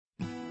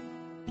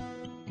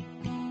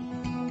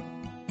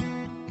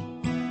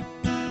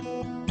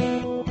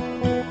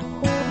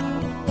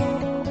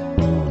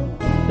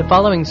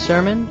following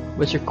sermon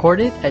was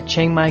recorded at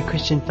Chiang Mai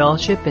Christian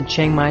Fellowship in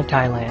Chiang Mai,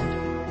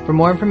 Thailand. For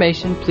more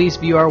information, please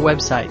view our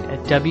website at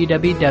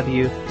www.ccfth.org.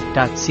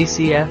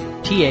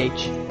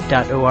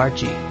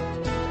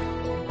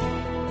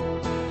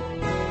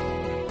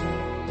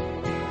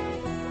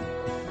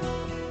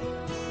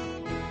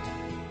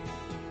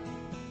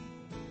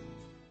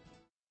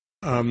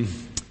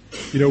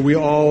 We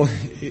all,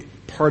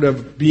 part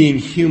of being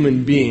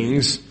human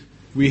beings,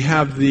 we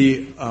have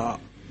the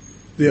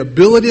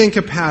ability and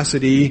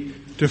capacity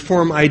to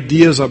form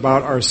ideas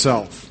about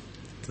ourselves,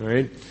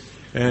 right?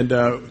 And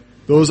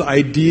those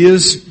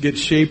ideas get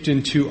shaped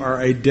into our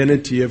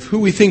identity of who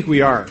we think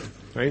we are,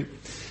 right?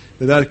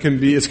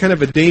 It's kind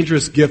of a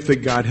dangerous gift that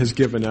God has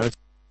given us.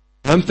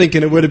 I'm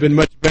thinking it would have been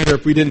much better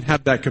if we didn't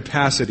have that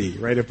capacity,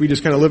 right? If we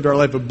just kind of lived our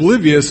life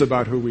oblivious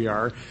about who we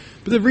are.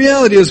 But the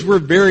reality is we're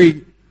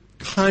very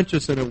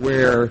conscious and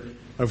aware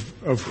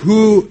of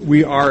who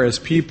we are as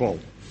people.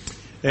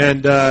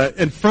 And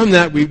from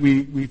that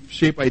we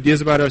shape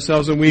ideas about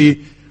ourselves, and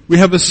we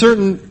have a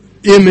certain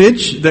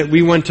image that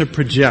we want to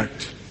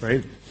project,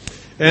 right?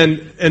 And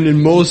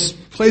in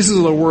most places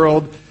of the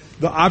world,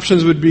 the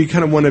options would be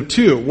kind of one of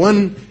two.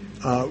 One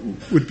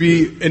would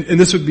be, and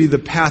this would be the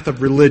path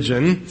of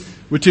religion,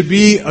 which would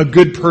be a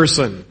good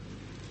person.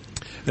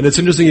 And it's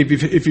interesting,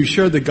 if you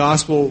share the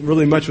gospel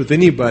really much with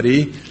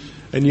anybody,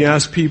 and you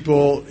ask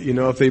people,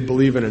 if they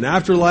believe in an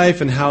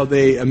afterlife and how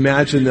they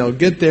imagine they'll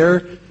get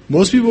there,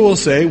 most people will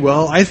say,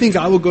 well, I think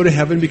I will go to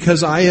heaven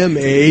because I am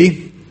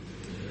a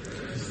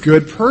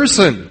good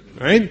person,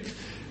 right?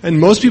 And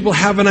most people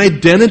have an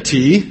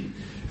identity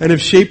and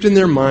have shaped in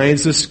their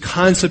minds this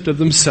concept of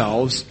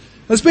themselves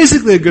as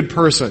basically a good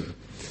person.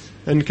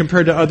 And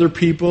compared to other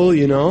people,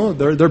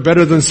 they're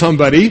better than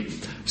somebody,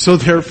 so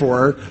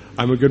therefore,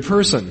 I'm a good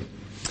person.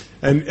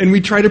 And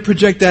we try to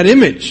project that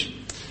image.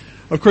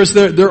 Of course,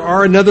 there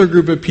are another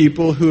group of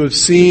people who have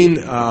seen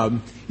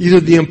either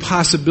the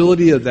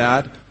impossibility of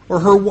that or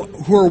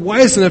who are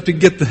wise enough to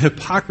get the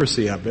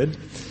hypocrisy of it.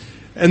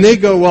 And they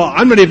go, well,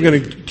 I'm not even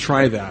going to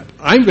try that.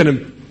 I'm going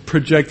to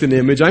project an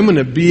image. I'm going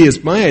to be,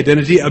 as my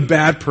identity, a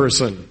bad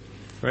person.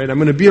 Right? I'm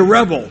going to be a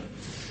rebel.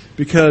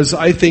 Because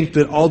I think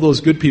that all those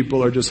good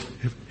people are just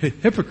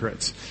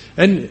hypocrites.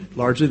 And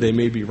largely they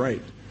may be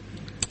right.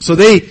 So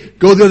they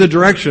go the other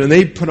direction and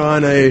they put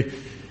on a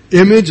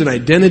image, an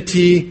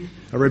identity,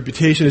 a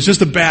reputation. It's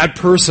just a bad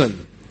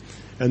person.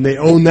 And they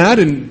own that,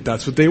 and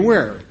that's what they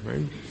wear.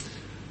 Right?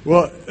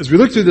 Well, as we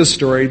look through this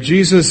story,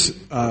 Jesus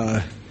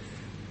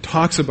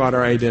talks about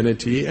our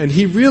identity, and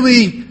he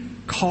really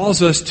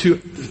calls us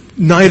to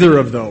neither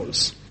of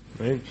those.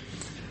 Right?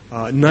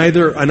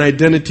 Neither an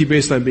identity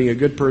based on being a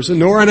good person,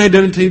 nor an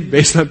identity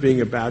based on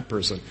being a bad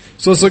person.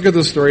 So let's look at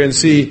the story and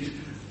see,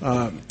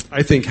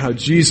 I think, how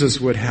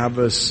Jesus would have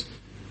us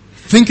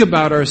think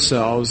about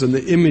ourselves and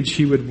the image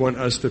he would want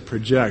us to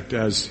project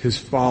as his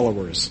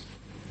followers.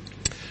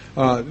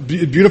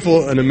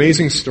 Beautiful and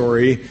amazing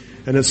story,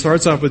 and it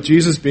starts off with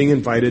Jesus being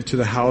invited to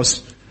the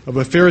house of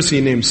a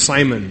Pharisee named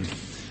Simon.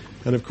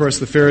 And of course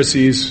the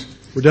Pharisees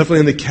were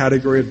definitely in the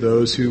category of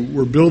those who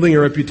were building a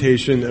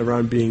reputation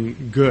around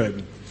being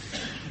good.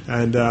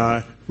 And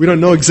we don't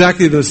know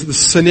exactly the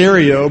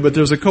scenario, but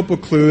there's a couple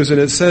clues,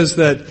 and it says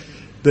that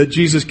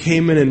Jesus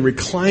came in and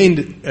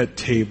reclined at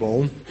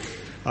table.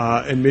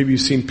 And maybe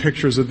you've seen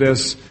pictures of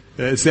this.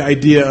 It's the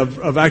idea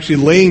of actually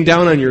laying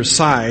down on your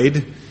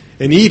side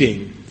and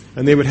eating.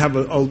 And they would have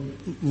a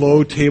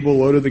low table,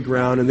 low to the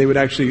ground, and they would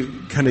actually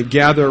kind of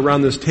gather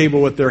around this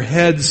table with their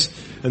heads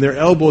and their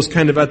elbows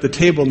kind of at the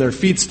table and their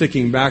feet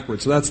sticking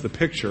backwards. So that's the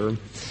picture.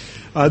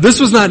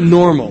 This was not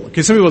normal.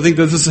 Okay, some people think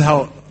that this is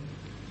how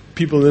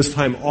people in this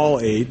time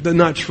all ate. That's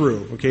not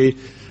true. Okay,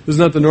 this is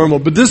not the normal.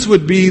 But this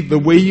would be the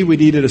way you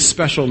would eat at a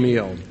special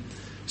meal.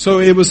 So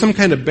it was some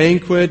kind of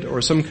banquet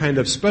or some kind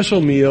of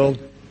special meal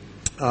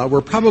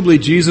where probably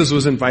Jesus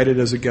was invited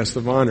as a guest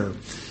of honor,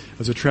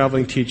 as a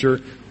traveling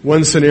teacher.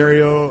 One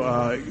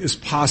scenario is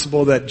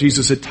possible that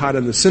Jesus had taught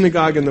in the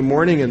synagogue in the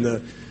morning,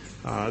 and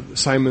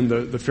Simon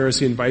the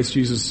Pharisee invites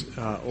Jesus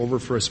over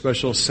for a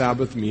special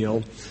Sabbath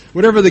meal.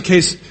 Whatever the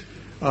case,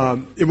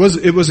 it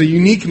was a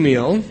unique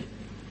meal,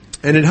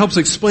 and it helps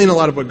explain a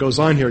lot of what goes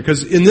on here.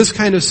 Because in this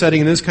kind of setting,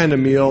 in this kind of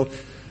meal,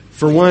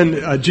 for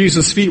one,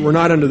 Jesus' feet were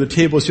not under the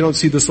table, so you don't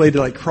see this lady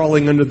like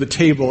crawling under the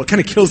table. It kind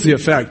of kills the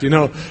effect,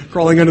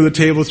 crawling under the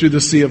table through the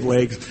sea of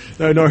legs.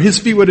 No, his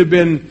feet would have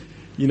been,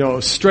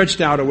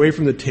 stretched out away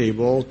from the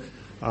table.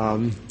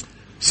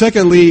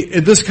 Secondly,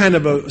 in this kind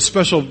of a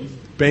special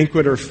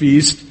banquet or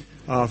feast,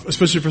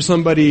 especially for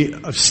somebody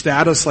of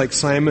status like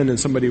Simon and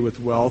somebody with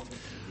wealth,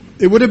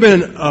 it would have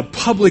been a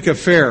public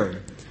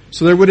affair.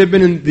 So there would have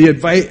been the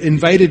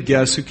invited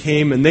guests who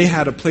came, and they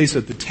had a place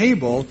at the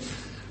table.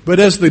 But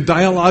as the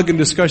dialogue and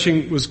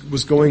discussion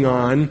was going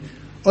on,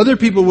 other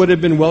people would have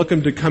been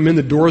welcome to come in.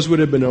 The doors would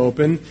have been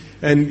open.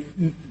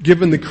 And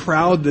given the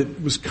crowd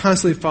that was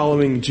constantly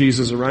following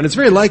Jesus around, it's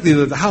very likely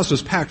that the house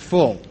was packed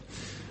full,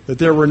 that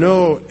there were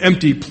no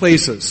empty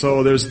places.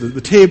 So there's the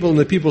table and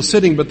the people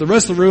sitting, but the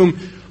rest of the room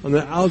on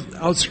the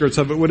outskirts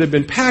of it would have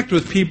been packed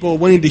with people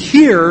wanting to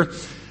hear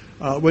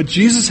what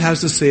Jesus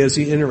has to say as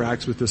he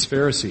interacts with this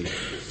Pharisee.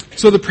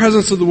 So the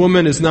presence of the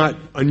woman is not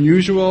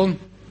unusual,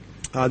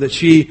 that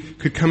she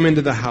could come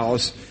into the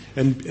house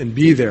and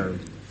be there.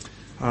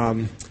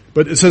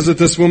 But it says that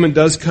this woman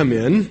does come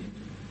in,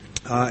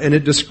 and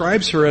it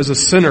describes her as a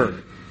sinner.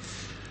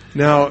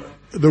 Now,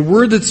 the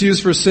word that's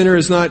used for sinner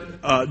is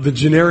not the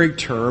generic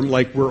term,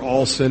 like we're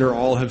all sinner,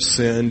 all have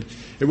sinned.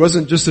 It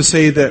wasn't just to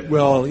say that,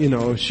 well,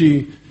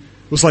 she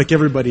was like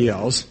everybody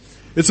else.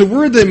 It's a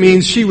word that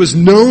means she was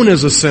known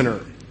as a sinner.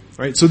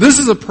 Right? So this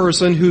is a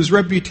person whose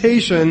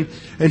reputation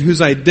and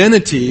whose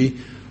identity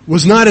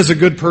was not as a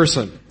good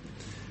person.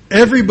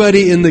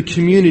 Everybody in the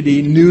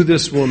community knew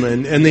this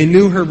woman, and they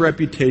knew her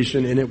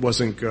reputation, and it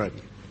wasn't good.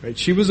 Right?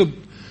 She was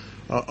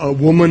a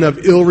woman of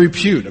ill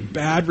repute, a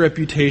bad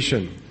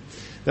reputation.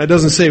 That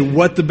doesn't say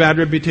what the bad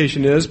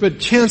reputation is, but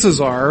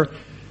chances are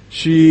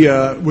she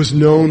was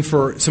known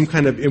for some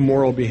kind of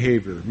immoral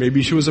behavior.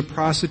 Maybe she was a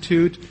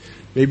prostitute.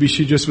 Maybe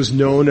she just was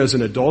known as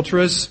an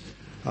adulteress.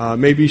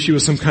 Maybe she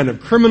was some kind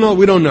of criminal.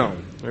 We don't know.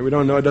 Right? We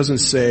don't know. It doesn't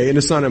say, and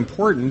it's not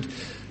important.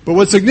 But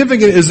what's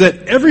significant is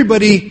that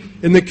everybody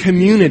in the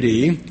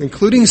community,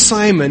 including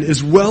Simon,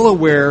 is well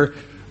aware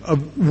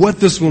of what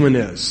this woman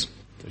is.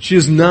 She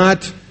is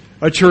not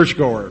a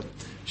churchgoer.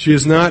 She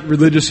is not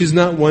religious. She's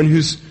not one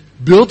who's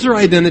built her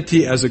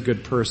identity as a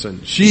good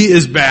person. She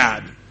is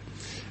bad.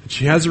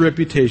 She has a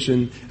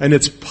reputation, and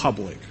it's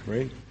public,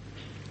 right?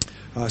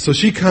 So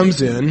she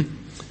comes in,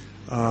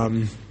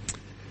 and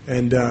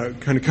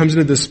kind of comes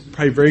into this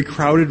probably very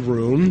crowded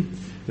room.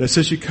 And it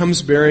says she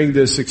comes bearing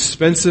this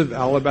expensive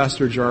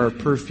alabaster jar of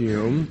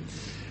perfume,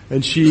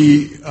 and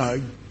she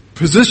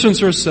positions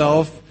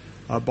herself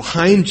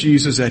behind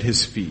Jesus at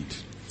his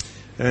feet.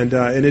 And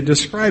it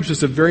describes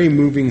just a very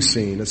moving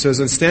scene. It says,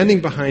 and standing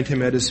behind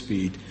him at his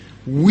feet,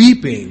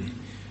 weeping,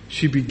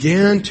 she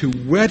began to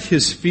wet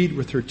his feet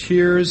with her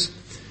tears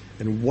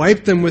and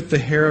wiped them with the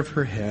hair of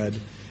her head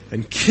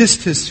and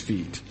kissed his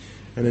feet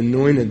and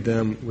anointed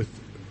them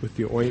with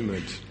the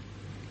ointment.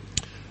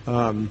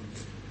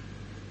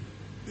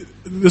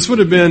 This would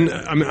have been,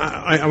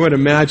 I would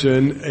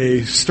imagine,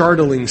 a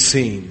startling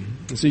scene.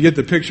 And so you get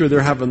the picture,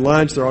 they're having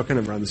lunch, they're all kind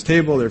of around this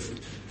table, their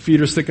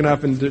feet are sticking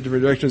up in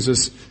different directions.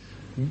 This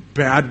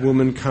bad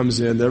woman comes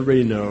in that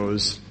everybody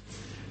knows,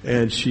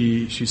 and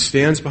she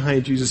stands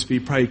behind Jesus'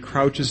 feet, probably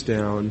crouches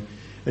down,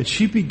 and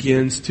she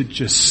begins to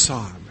just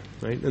sob.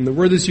 Right? And the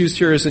word that's used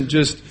here isn't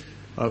just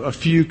a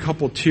few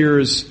couple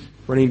tears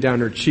running down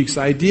her cheeks.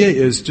 The idea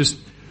is just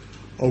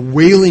a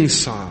wailing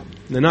sob.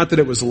 Now, not that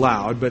it was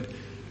loud, but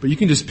you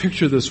can just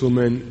picture this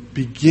woman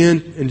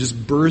begin and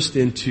just burst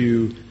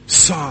into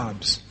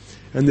sobs.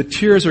 And the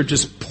tears are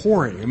just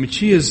pouring. I mean,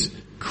 she is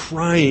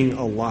crying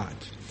a lot.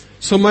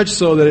 So much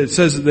so that it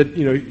says that,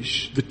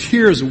 the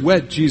tears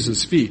wet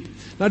Jesus' feet.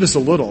 Not just a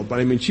little, but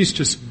I mean, she's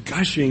just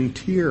gushing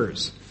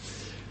tears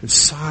and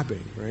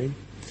sobbing, right?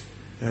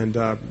 And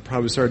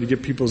probably started to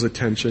get people's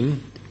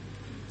attention.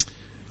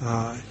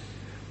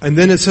 And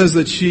then it says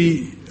that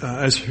she,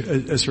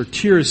 as her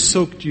tears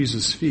soak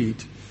Jesus'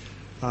 feet,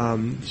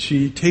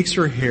 she takes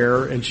her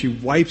hair and she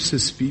wipes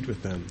his feet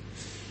with them.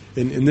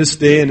 In this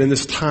day and in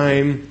this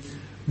time,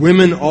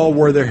 women all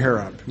wore their hair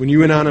up. When you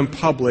went out in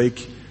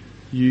public,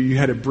 you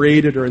had it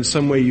braided or in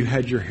some way you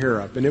had your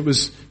hair up. And it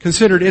was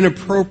considered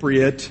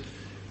inappropriate,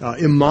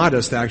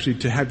 immodest actually,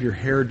 to have your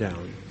hair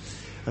down.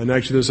 And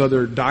actually there's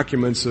other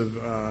documents of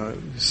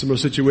similar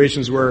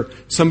situations where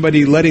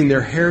somebody letting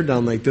their hair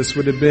down like this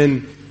would have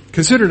been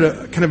considered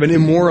a kind of an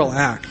immoral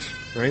act,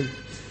 right?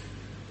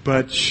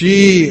 But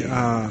she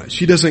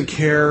doesn't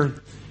care.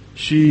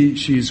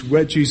 She's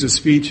wet Jesus'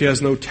 feet. She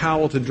has no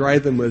towel to dry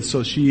them with,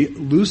 so she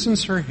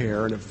loosens her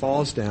hair and it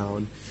falls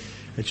down.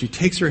 And she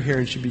takes her hair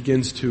and she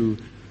begins to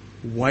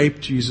wipe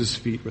Jesus'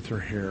 feet with her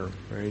hair,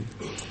 right?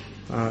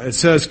 It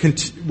says,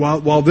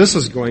 while this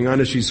is going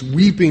on, as she's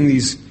weeping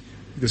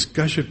this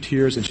gush of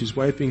tears and she's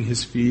wiping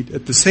his feet,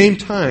 at the same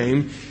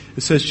time,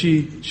 it says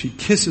she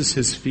kisses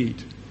his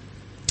feet.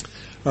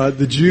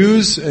 The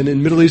Jews and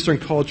in Middle Eastern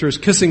cultures,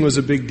 kissing was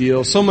a big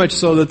deal, so much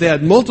so that they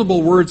had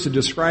multiple words to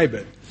describe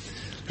it.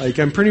 Like,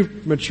 I'm pretty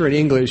much sure in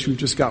English we've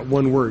just got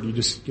one word, you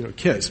just,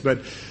 kiss. But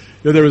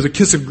there was a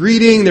kiss of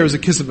greeting, there was a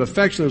kiss of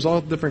affection, there was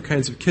all different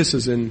kinds of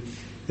kisses in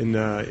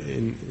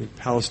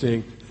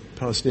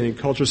Palestinian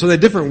culture. So they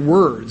had different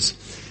words.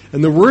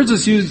 And the words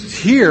that's used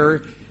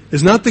here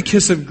is not the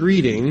kiss of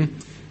greeting,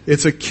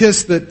 it's a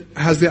kiss that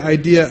has the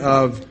idea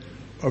of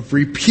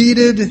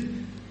repeated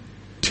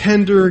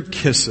tender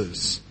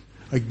kisses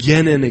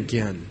again and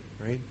again,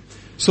 right?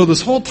 So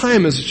this whole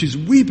time as she's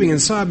weeping and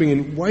sobbing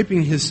and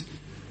wiping his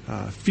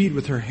feet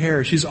with her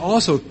hair, she's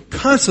also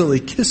constantly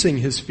kissing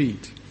his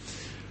feet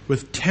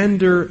with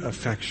tender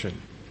affection.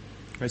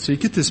 Right? So you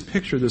get this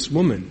picture of this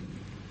woman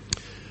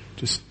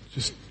just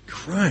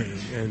crying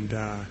and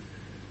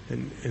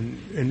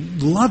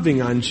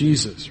loving on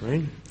Jesus,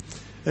 right?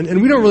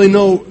 And we don't really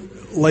know,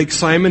 like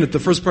Simon at the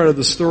first part of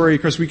the story,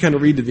 of course we kind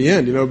of read to the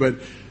end, but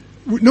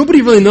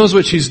nobody really knows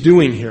what she's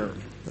doing here.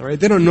 All right?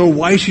 They don't know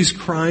why she's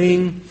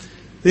crying.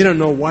 They don't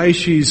know why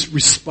she's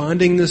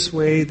responding this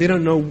way. They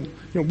don't know,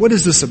 what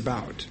is this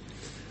about?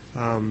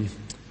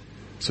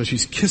 So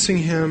she's kissing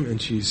him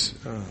and she's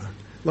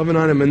loving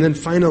on him. And then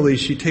finally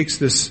she takes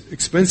this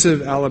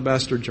expensive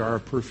alabaster jar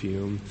of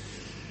perfume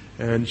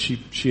and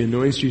she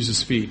anoints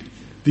Jesus' feet.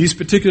 These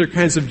particular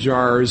kinds of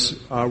jars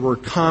were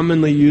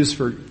commonly used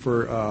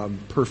for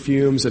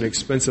perfumes and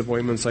expensive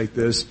ointments like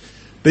this.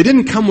 They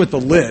didn't come with a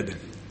lid,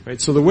 right?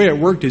 So the way it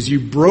worked is you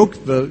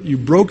broke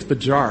the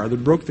jar,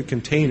 broke the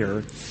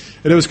container,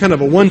 and it was kind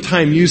of a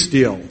one-time use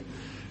deal.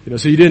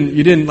 So you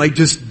didn't like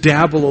just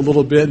dabble a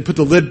little bit and put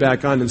the lid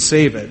back on and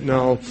save it.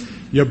 No,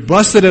 you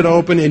busted it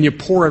open and you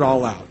pour it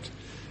all out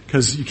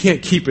because you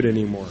can't keep it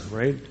anymore,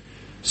 right?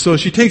 So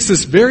she takes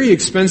this very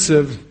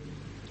expensive,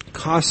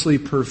 costly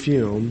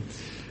perfume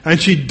and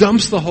she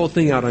dumps the whole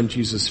thing out on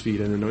Jesus'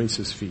 feet and anoints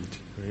his feet,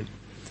 right?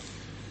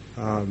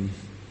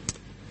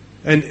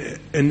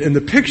 And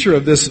the picture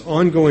of this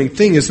ongoing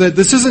thing is that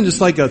this isn't just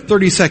like a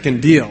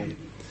 30-second deal.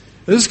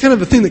 This is kind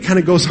of a thing that kind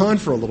of goes on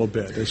for a little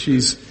bit as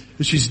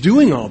she's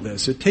doing all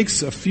this. It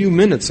takes a few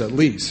minutes at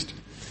least.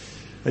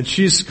 And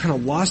she's kind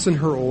of lost in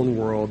her own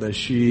world as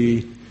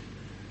she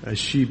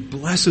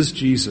blesses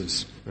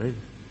Jesus, right?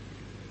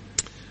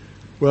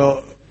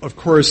 Well, of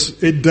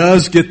course, it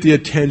does get the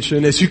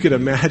attention, as you could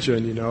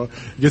imagine, it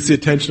gets the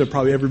attention of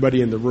probably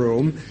everybody in the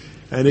room.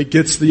 And it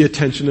gets the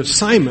attention of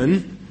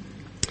Simon.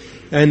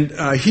 And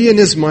he in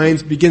his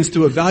mind begins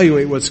to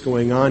evaluate what's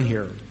going on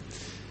here.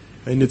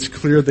 And it's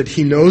clear that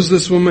he knows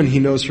this woman, he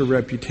knows her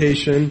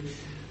reputation.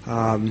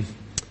 And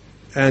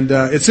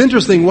it's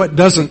interesting what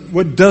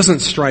doesn't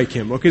strike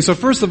him. Okay, so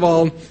first of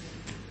all,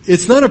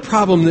 it's not a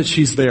problem that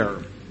she's there,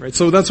 right?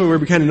 So that's where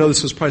we kind of know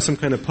this was probably some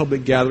kind of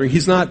public gathering.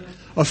 He's not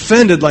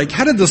offended, like,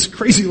 how did this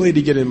crazy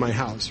lady get in my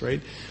house, right?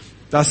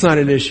 That's not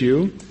an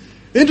issue.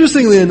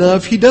 Interestingly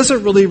enough, he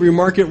doesn't really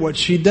remark at what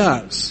she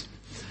does.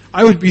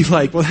 I would be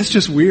like, well, that's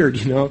just weird,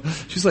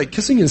 She's like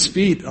kissing his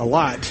feet a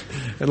lot.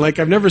 And like,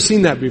 I've never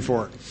seen that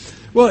before.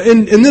 Well,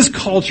 in this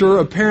culture,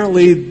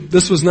 apparently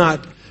this was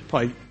not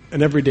probably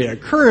an everyday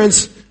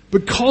occurrence,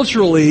 but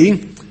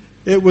culturally,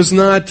 it was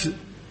not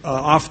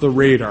off the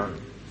radar.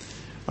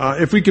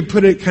 If we could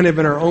put it kind of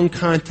in our own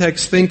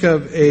context, think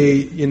of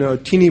a,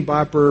 teeny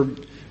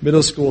bopper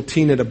middle school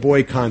teen at a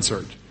boy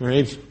concert,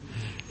 right?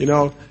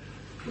 Up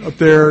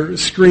there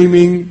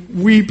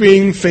screaming,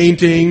 weeping,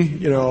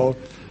 fainting,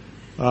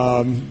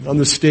 on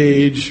the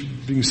stage,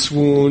 being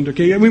swooned.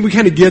 Okay, I mean, we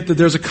kind of get that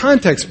there's a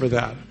context for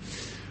that.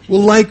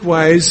 Well,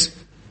 likewise,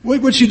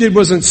 what she did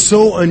wasn't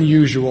so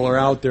unusual or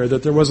out there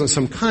that there wasn't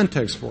some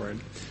context for it.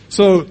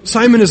 So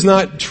Simon is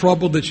not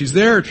troubled that she's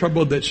there, or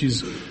troubled that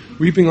she's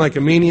weeping like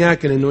a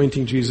maniac and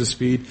anointing Jesus'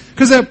 feet,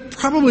 because that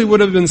probably would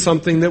have been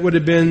something that would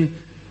have been,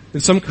 in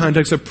some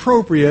context,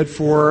 appropriate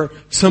for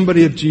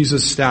somebody of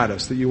Jesus'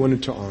 status that you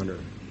wanted to honor.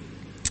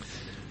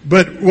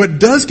 But what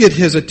does get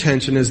his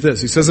attention is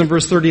this. He says in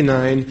verse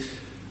 39,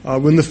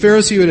 when the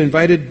Pharisee who had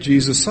invited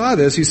Jesus saw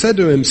this, he said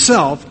to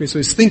himself, okay, so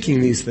he's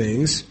thinking these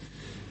things,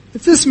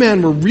 if this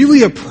man were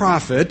really a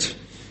prophet,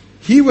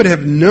 he would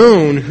have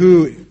known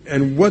who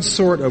and what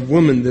sort of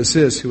woman this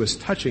is who is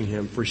touching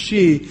him, for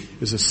she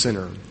is a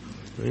sinner.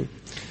 Right?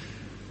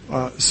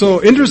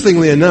 So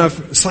interestingly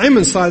enough,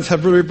 Simon's thoughts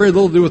have very, very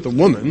little to do with the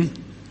woman,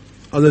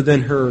 other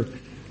than her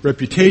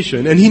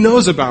reputation, and he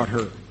knows about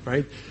her.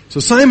 Right?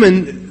 So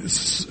Simon,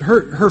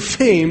 her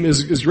fame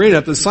is great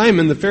enough that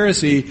Simon, the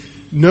Pharisee,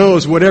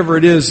 knows whatever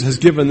it is has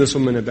given this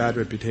woman a bad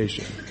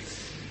reputation.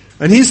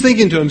 And he's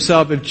thinking to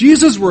himself, if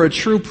Jesus were a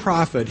true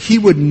prophet, he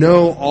would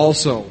know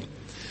also.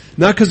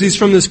 Not because he's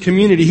from this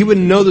community. He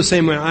wouldn't know the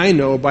same way I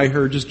know by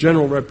her just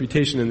general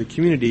reputation in the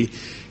community.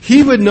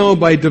 He would know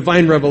by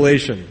divine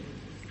revelation.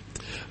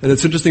 And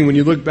it's interesting when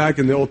you look back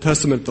in the Old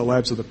Testament, the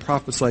lives of the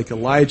prophets like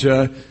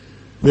Elijah,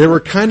 they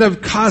were kind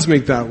of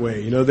cosmic that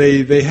way.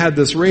 They had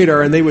this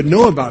radar and they would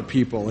know about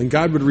people and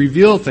God would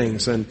reveal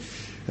things. And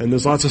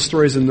there's lots of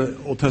stories in the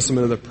Old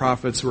Testament of the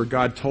prophets where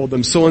God told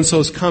them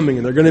so-and-so's coming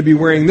and they're going to be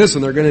wearing this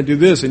and they're going to do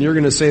this and you're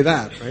going to say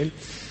that, right?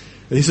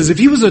 And he says if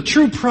he was a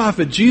true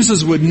prophet,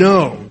 Jesus would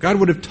know. God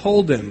would have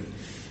told him.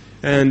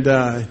 And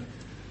the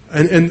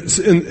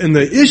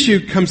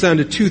issue comes down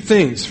to two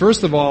things.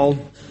 First of all,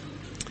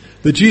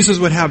 that Jesus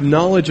would have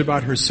knowledge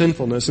about her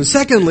sinfulness. And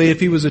secondly, if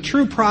he was a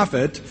true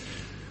prophet,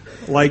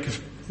 like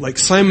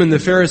Simon the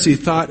Pharisee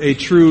thought a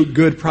true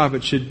good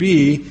prophet should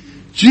be,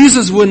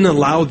 Jesus wouldn't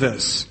allow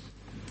this,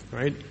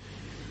 right?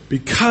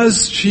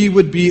 Because she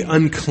would be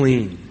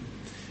unclean.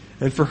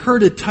 And for her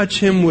to touch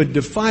him would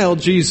defile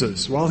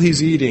Jesus while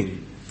he's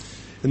eating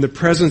in the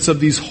presence of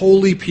these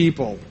holy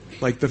people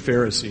like the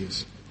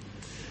Pharisees.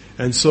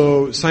 And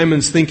so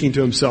Simon's thinking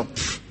to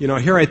himself,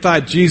 here I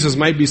thought Jesus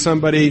might be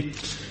somebody,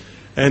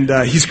 and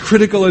he's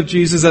critical of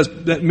Jesus.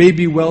 That may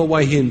be well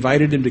why he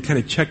invited him to kind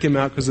of check him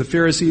out, because the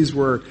Pharisees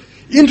were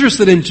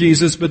interested in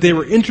Jesus, but they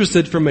were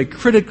interested from a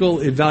critical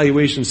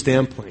evaluation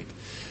standpoint.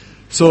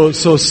 So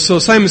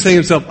Simon's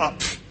saying to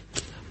himself,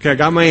 okay, I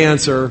got my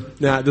answer.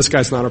 Nah, this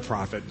guy's not a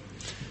prophet.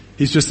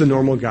 He's just a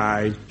normal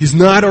guy. He's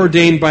not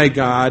ordained by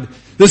God.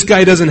 This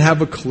guy doesn't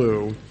have a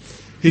clue.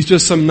 He's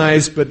just some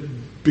nice but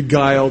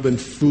beguiled and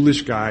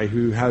foolish guy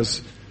who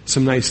has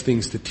some nice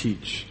things to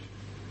teach.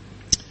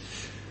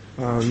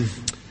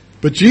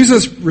 But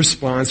Jesus'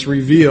 response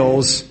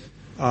reveals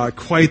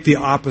quite the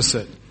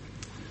opposite.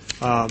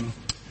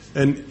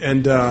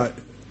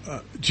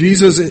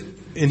 Jesus,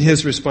 in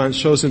his response,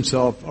 shows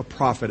himself a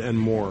prophet and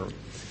more.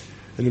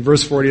 And in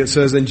verse 40 it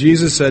says, "And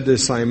Jesus said to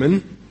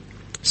Simon,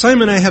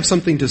 'Simon, I have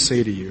something to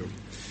say to you.'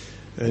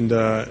 And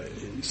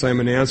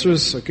Simon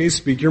answers, 'Okay,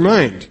 speak your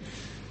mind.'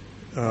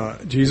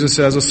 Jesus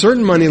says, 'A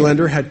certain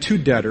moneylender had 2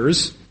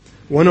 debtors.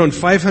 One owed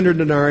 500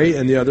 denarii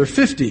and the other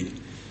 50.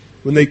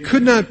 When they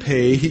could not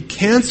pay, he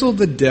canceled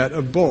the debt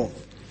of both.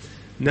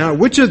 Now,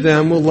 which of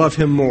them will love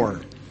him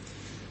more?'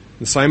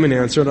 And Simon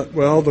answered,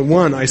 'Well, the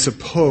one, I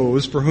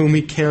suppose, for whom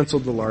he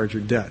canceled the larger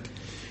debt.'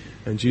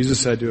 And Jesus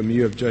said to him,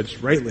 'You have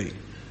judged rightly.'"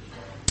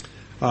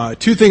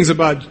 2 things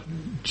about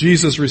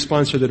Jesus'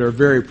 response here that are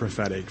very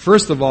prophetic.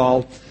 First of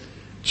all,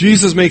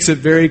 Jesus makes it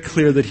very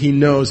clear that he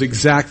knows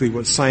exactly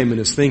what Simon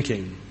is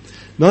thinking.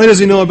 Not only does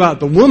he know about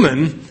the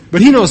woman,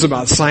 but he knows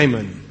about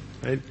Simon,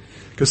 right?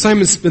 Because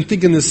Simon's been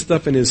thinking this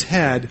stuff in his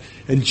head,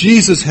 and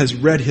Jesus has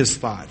read his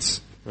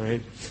thoughts,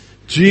 right?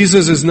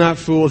 Jesus is not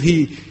fooled.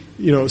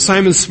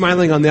 Simon's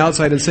smiling on the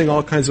outside and saying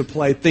all kinds of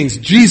polite things.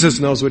 Jesus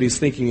knows what he's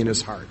thinking in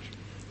his heart,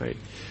 right?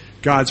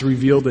 God's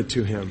revealed it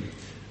to him.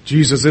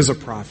 Jesus is a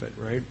prophet,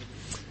 right?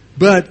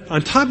 But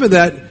on top of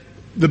that,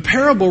 the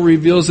parable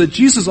reveals that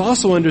Jesus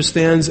also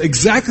understands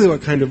exactly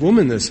what kind of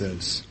woman this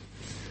is.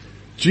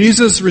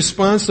 Jesus'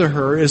 response to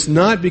her is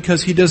not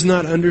because he does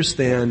not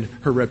understand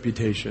her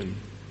reputation.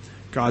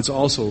 God's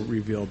also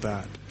revealed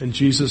that. And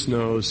Jesus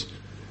knows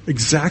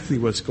exactly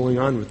what's going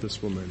on with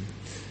this woman.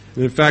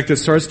 And in fact, it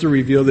starts to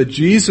reveal that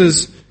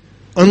Jesus,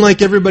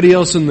 unlike everybody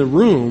else in the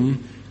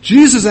room,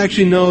 Jesus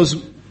actually knows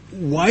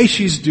why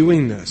she's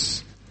doing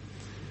this.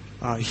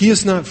 He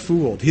is not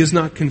fooled. He is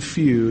not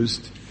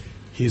confused.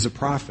 He's a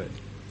prophet.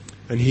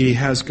 And he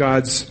has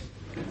God's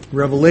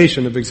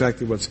revelation of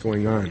exactly what's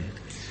going on.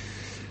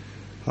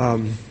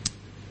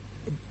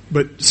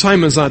 But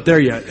Simon's not there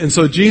yet. And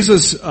so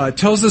Jesus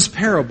tells this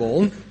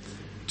parable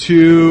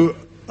to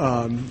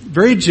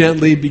very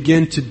gently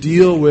begin to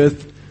deal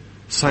with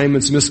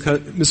Simon's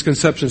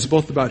misconceptions,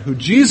 both about who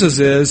Jesus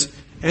is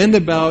and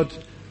about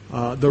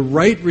the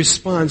right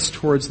response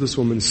towards this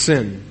woman's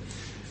sin.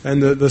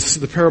 And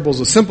the parable is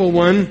a simple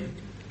one.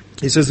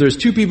 He says there's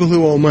 2 people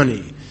who owe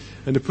money.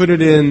 And to put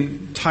it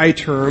in Thai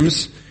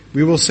terms,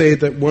 we will say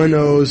that one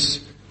owes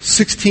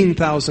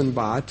 16,000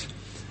 baht,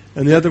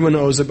 and the other one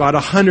owes about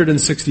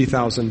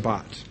 160,000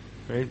 baht.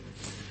 Right?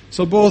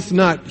 So both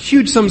not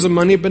huge sums of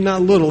money, but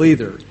not little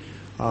either.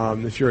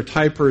 If you're a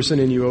Thai person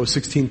and you owe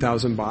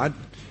 16,000 baht,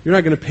 you're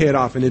not going to pay it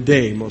off in a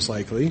day, most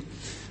likely.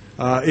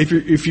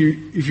 If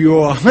you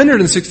owe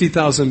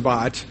 160,000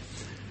 baht,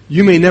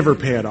 you may never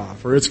pay it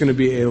off, or it's going to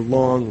be a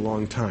long,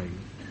 long time.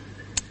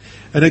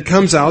 And it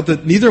comes out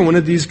that neither one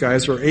of these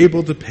guys are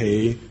able to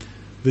pay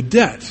the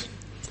debt.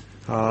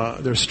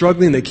 They're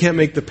struggling. They can't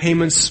make the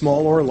payments,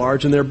 small or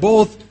large, and they're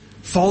both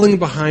falling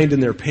behind in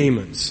their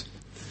payments.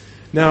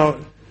 Now,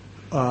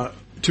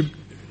 to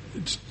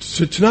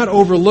not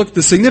overlook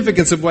the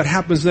significance of what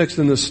happens next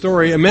in the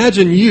story,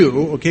 imagine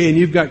you, okay, and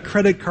you've got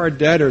credit card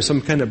debt or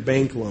some kind of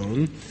bank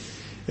loan,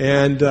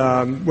 and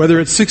whether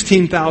it's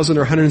 16,000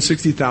 or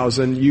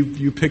 160,000,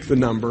 you pick the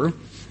number,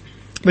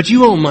 but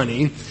you owe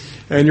money,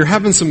 and you're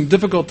having some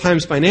difficult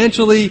times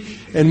financially,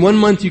 and 1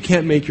 month you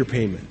can't make your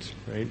payment,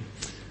 right?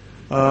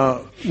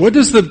 What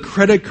does the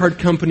credit card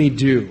company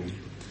do?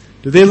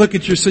 Do they look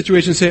at your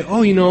situation and say,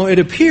 oh, it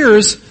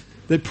appears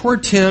that poor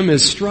Tim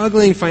is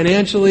struggling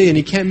financially and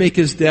he can't make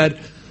his debt.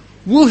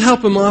 We'll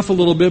help him off a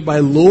little bit by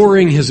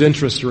lowering his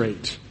interest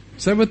rate.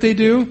 Is that what they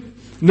do?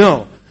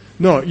 No.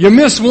 You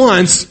miss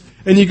once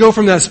and you go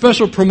from that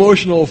special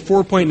promotional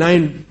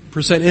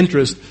 4.9%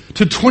 interest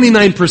to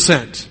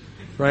 29%,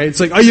 right? It's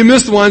like, oh, you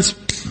missed once,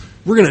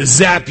 we're going to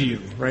zap you,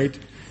 right?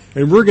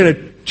 And we're going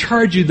to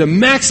charge you the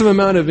maximum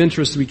amount of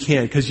interest we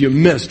can because you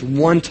missed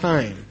one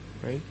time,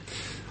 right?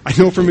 I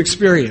know from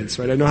experience,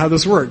 right? I know how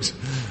this works,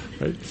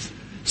 right?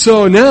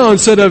 So now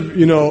instead of,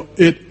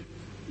 it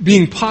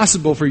being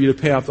possible for you to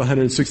pay off the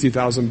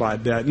 160,000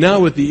 baht debt, now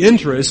with the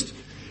interest,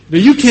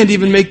 you can't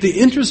even make the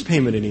interest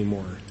payment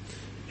anymore.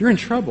 You're in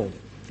trouble,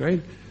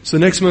 right? So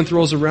next month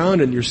rolls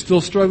around and you're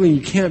still struggling,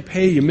 you can't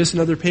pay, you miss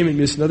another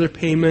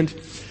payment.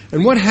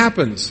 And what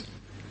happens?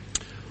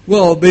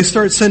 Well, they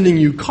start sending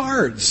you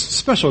cards,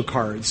 special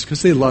cards,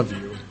 because they love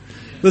you.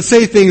 Let's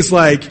say things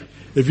like,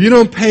 if you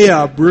don't pay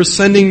up, we're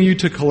sending you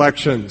to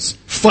collections.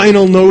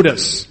 Final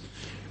notice,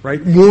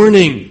 right?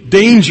 Warning,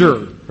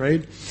 danger,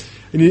 right?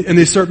 And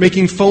they start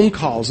making phone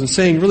calls and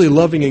saying really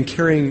loving and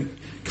caring,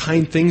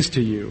 kind things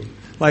to you.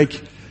 Like,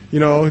 do you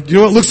know what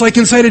it looks like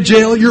inside a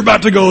jail? You're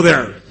about to go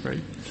there, right?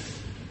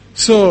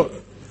 So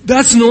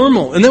that's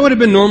normal. And that would have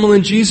been normal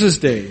in Jesus'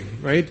 day,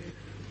 right?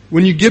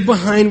 When you get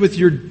behind with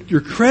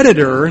your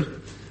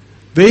creditor,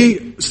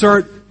 they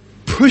start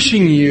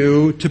pushing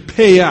you to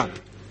pay up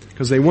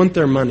because they want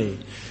their money.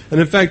 And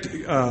in fact,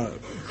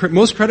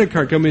 most credit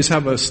card companies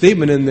have a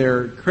statement in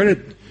their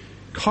credit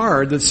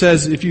card that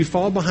says if you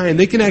fall behind,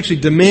 they can actually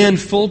demand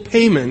full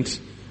payment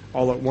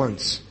all at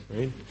once.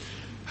 Right?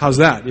 How's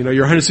that? You're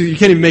 160, you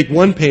can't even make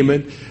one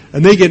payment,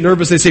 and they get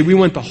nervous. They say, we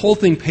want the whole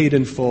thing paid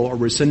in full, or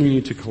we're sending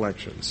you to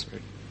collections.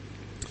 Right?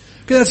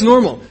 Okay, that's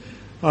normal.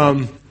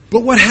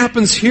 But what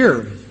happens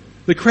here?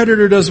 The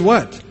creditor does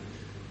what?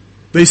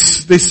 They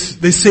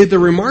say they're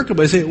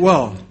remarkable. They say,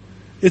 well,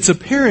 it's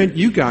apparent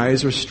you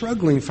guys are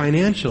struggling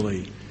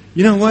financially.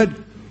 You know what?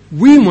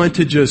 We want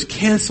to just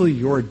cancel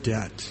your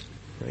debt.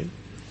 Right?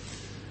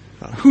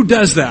 Who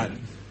does that?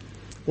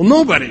 Well,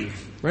 nobody.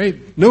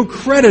 Right? No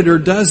creditor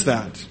does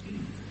that.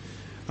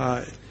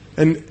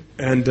 And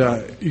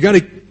you got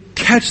to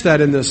catch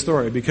that in this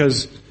story,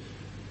 because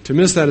to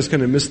miss that is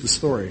going to miss the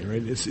story.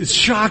 Right? It's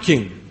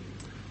shocking.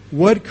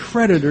 What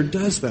creditor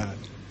does that?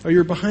 Oh,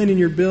 you're behind in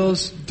your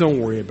bills? Don't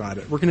worry about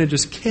it. We're going to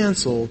just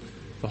cancel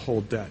the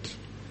whole debt.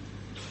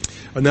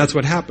 And that's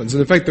what happens.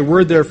 And in fact, the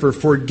word there for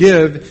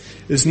forgive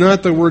is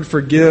not the word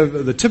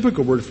forgive, the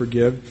typical word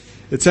forgive.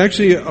 It's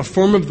actually a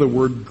form of the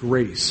word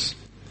grace.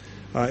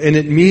 And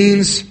it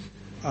means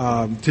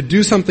to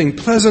do something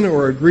pleasant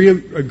or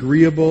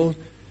agreeable,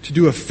 to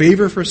do a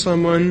favor for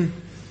someone,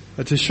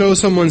 to show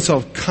someone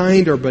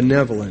self-kind or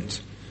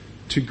benevolent,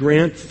 to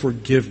grant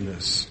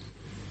forgiveness,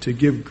 to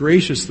give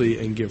graciously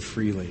and give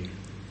freely.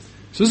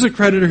 So this is a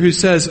creditor who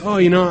says,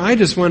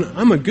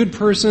 I'm a good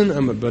person,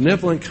 I'm a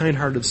benevolent,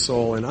 kind-hearted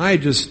soul, and I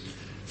just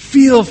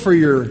feel for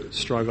your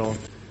struggle.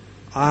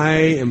 I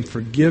am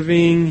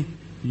forgiving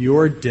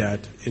your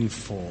debt in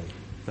full.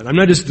 And I'm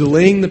not just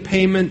delaying the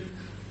payment,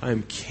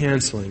 I'm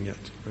canceling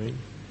it.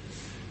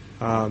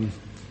 Right?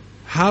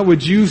 How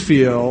would you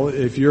feel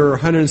if your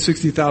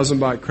 $160,000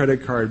 baht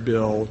credit card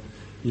bill,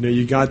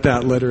 you got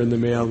that letter in the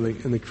mail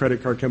and the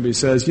credit card company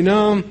says,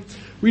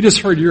 we just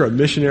heard you're a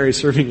missionary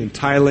serving in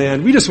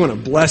Thailand. We just want to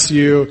bless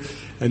you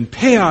and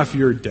pay off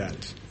your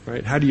debt.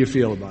 Right? How do you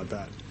feel about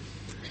that?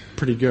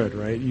 Pretty good,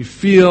 right? You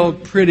feel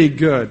pretty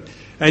good.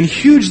 And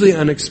hugely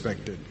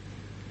unexpected.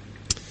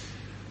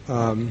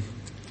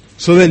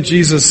 So then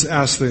Jesus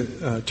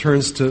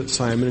turns to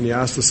Simon and he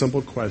asks the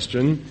simple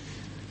question,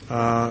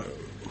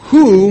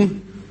 who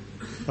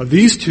of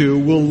these two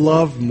will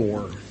love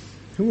more?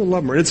 Who will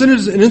love more? And it's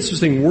an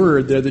interesting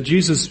word there that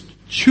Jesus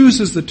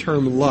chooses the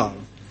term love.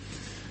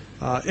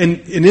 And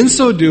in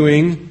so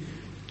doing,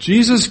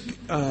 Jesus,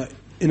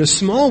 in a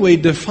small way,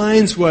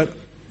 defines what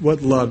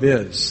love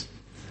is.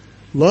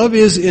 Love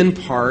is in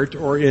part,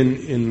 or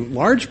in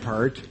large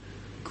part,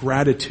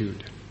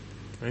 gratitude.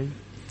 Right?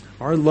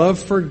 Our love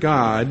for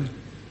God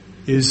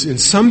is in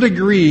some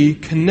degree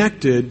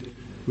connected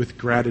with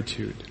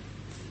gratitude.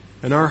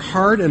 And our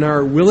heart and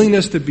our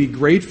willingness to be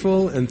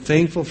grateful and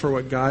thankful for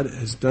what God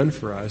has done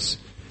for us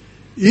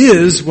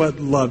is what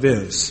love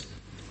is.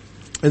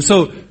 And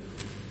so,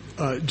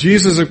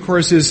 Jesus, of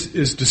course,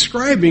 is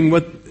describing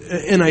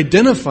and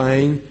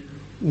identifying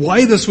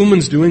why this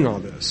woman's doing all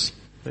this.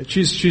 Right?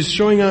 She's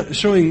showing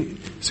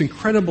this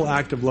incredible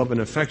act of love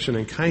and affection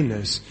and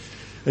kindness.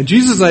 And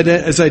Jesus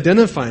is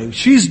identifying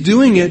she's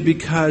doing it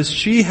because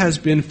she has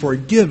been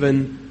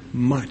forgiven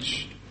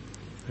much.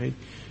 Right?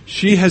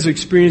 She has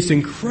experienced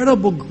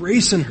incredible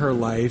grace in her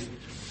life.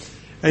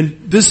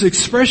 And this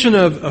expression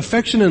of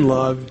affection and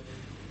love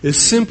is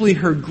simply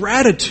her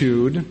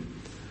gratitude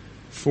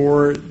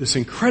for this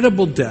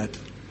incredible debt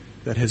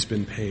that has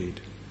been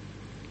paid.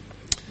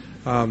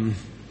 In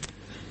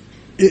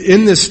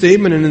this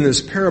statement and in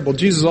this parable,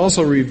 Jesus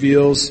also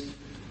reveals,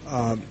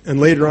 and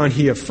later on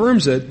he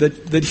affirms it,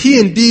 that he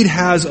indeed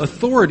has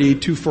authority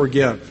to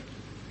forgive.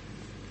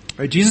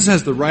 Right? Jesus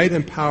has the right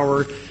and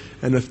power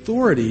and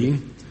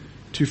authority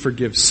to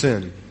forgive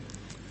sin.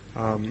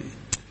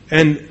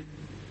 And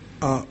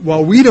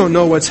while we don't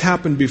know what's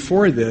happened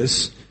before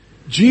this,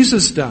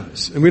 Jesus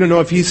does. And we don't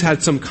know if he's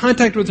had some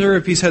contact with her,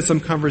 if he's had some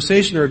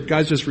conversation, or if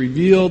God's just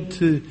revealed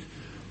to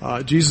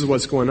Jesus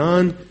what's going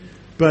on.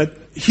 But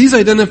he's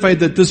identified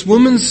that this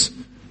woman's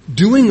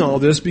doing all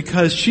this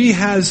because she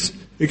has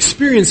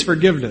experienced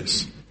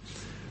forgiveness.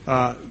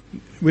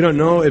 We don't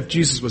know if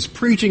Jesus was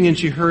preaching and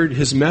she heard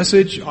his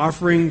message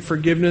offering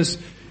forgiveness,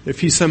 if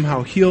he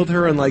somehow healed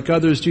her, and like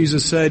others,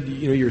 Jesus said,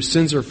 your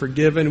sins are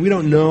forgiven. We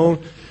don't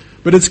know.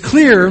 But it's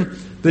clear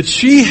that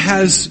she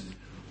has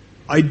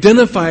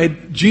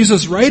identified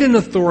Jesus' right and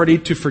authority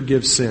to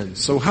forgive sins.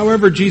 So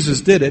however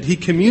Jesus did it, he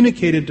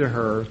communicated to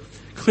her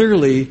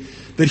clearly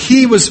that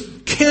he was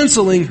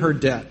canceling her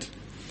debt.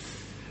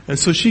 And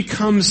so she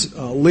comes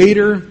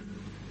later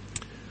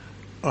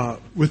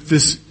with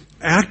this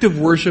act of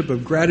worship,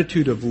 of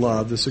gratitude, of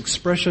love, this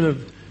expression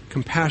of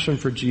compassion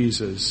for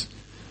Jesus,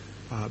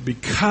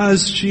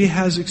 because she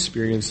has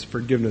experienced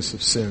forgiveness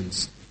of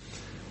sins.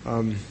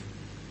 And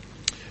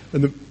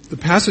the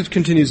passage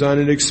continues on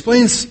and it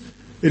explains,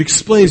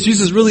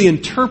 Jesus really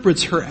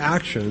interprets her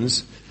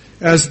actions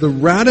as the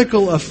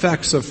radical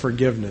effects of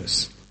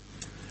forgiveness.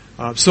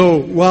 So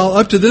while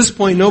up to this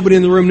point nobody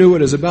in the room knew what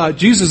it was about,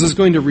 Jesus is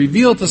going to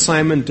reveal to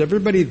Simon, to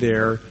everybody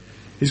there,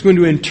 he's going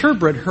to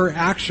interpret her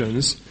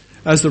actions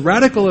as the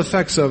radical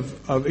effects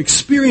of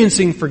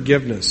experiencing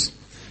forgiveness.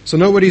 So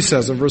note what he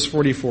says in verse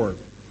 44.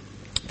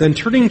 Then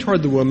turning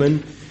toward the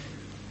woman,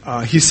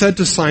 he said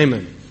to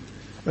Simon,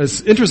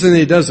 it's interesting that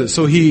he does it.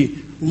 So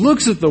he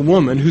looks at the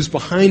woman who's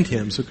behind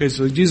him. So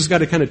Jesus got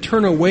to kind of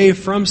turn away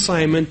from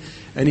Simon,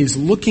 and he's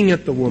looking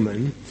at the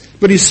woman.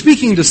 But he's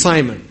speaking to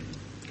Simon.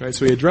 Right?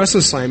 So he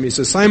addresses Simon. He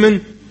says,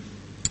 Simon,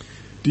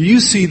 do you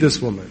see this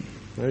woman?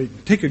 Right?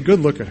 Take a good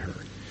look at her.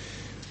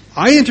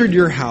 I entered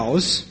your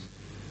house,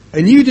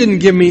 and you didn't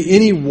give me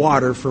any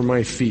water for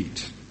my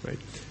feet. Right?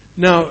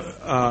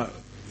 Now,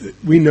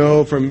 we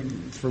know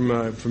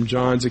from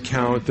John's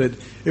account that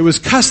it was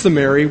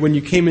customary when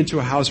you came into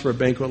a house for a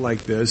banquet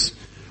like this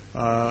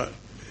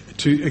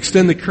to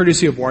extend the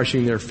courtesy of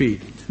washing their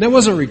feet. And that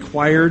wasn't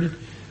required.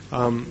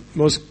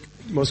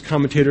 Most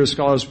commentators,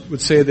 scholars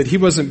would say that he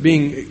wasn't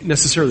being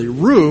necessarily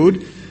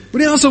rude, but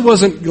he also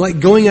wasn't like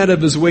going out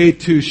of his way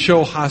to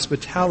show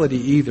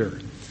hospitality either,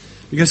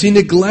 because he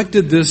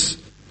neglected this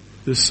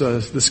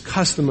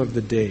custom of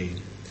the day.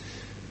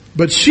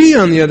 But she,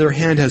 on the other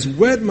hand, has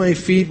wet my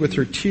feet with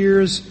her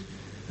tears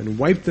and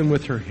wiped them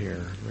with her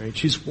hair. Right?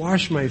 She's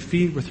washed my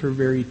feet with her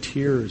very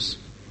tears.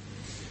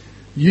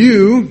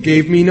 You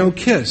gave me no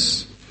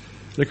kiss.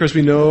 And of course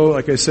we know,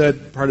 like I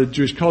said, part of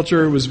Jewish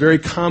culture, it was very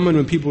common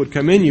when people would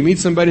come in, you meet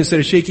somebody, instead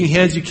of shaking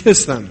hands, you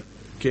kiss them.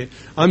 Okay?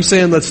 I'm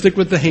saying let's stick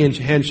with the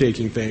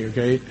handshaking thing,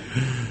 okay?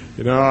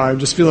 You know, I'm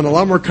just feeling a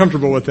lot more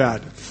comfortable with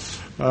that.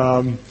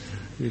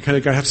 You kind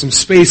of got to have some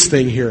space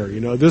thing here. You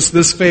know,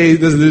 this phase,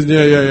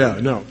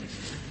 no.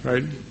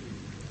 Right?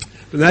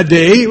 But that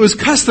day, it was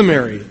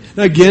customary.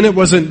 Now again, it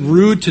wasn't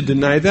rude to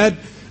deny that,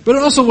 but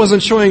it also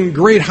wasn't showing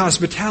great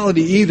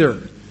hospitality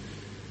either.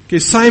 Okay,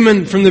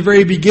 Simon, from the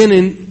very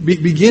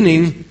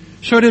beginning,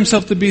 showed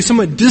himself to be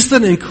somewhat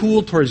distant and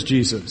cool towards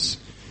Jesus.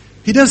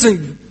 He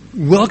doesn't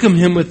welcome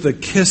him with the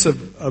kiss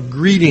of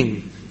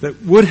greeting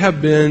that would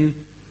have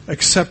been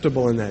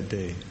acceptable in that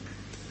day.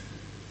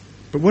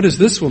 But what does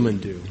this woman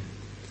do?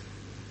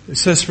 It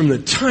says, from the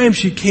time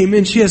she came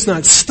in, she has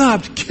not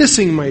stopped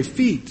kissing my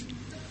feet.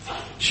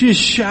 She has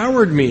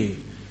showered me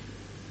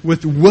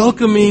with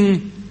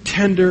welcoming,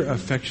 tender,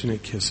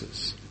 affectionate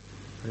kisses.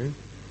 Right?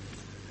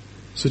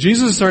 So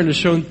Jesus is starting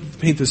to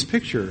paint this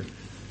picture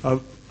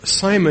of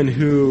Simon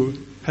who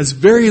has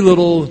very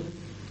little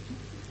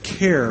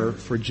care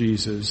for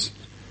Jesus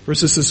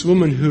versus this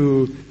woman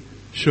who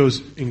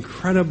shows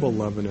incredible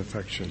love and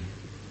affection.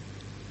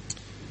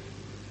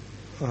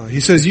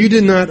 He says, you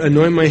did not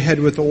anoint my head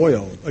with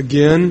oil.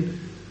 Again,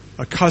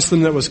 a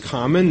custom that was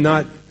common,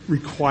 not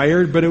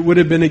required, but it would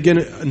have been, again,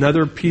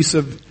 another piece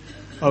of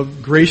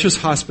gracious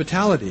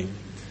hospitality.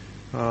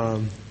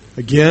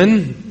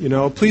 Again, you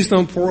know, please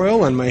don't pour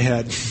oil on my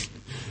head.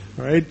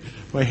 All right?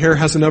 My hair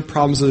has enough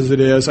problems as it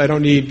is. I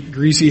don't need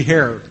greasy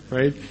hair,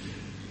 right?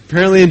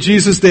 Apparently in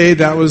Jesus' day,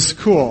 that was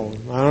cool.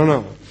 I don't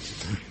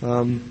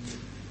know.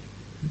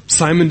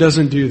 Simon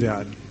doesn't do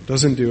that.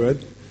 Doesn't do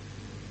it.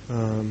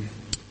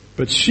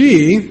 But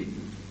she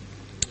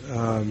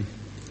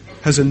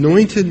has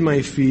anointed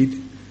my feet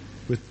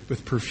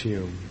with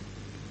perfume.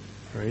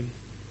 Right?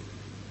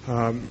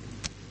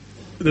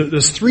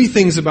 There's three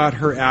things about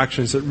her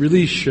actions that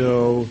really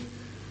show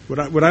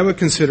what I would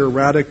consider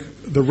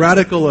the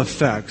radical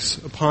effects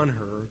upon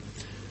her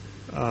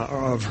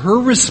of her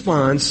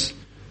response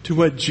to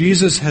what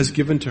Jesus has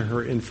given to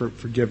her in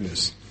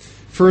forgiveness.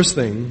 First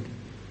thing,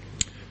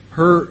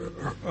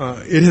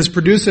 it has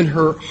produced in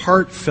her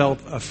heartfelt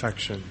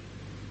affection.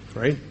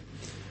 Right?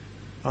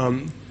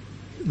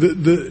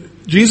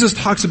 Jesus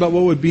talks about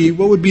what would be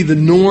the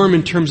norm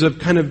in terms of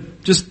kind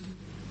of just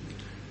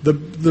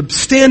the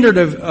standard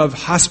of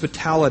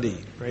hospitality,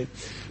 right?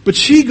 But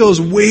she goes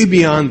way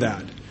beyond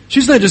that.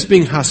 She's not just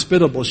being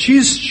hospitable.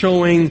 She's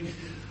showing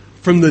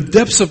from the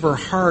depths of her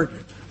heart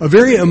a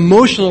very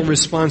emotional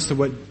response to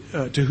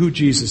who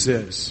Jesus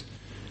is.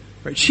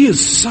 Right? She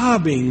is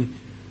sobbing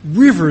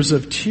rivers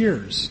of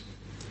tears,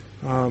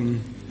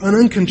 an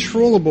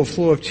uncontrollable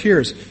flow of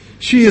tears.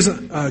 She is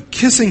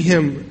kissing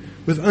him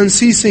with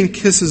unceasing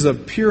kisses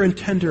of pure and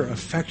tender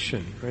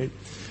affection. Right?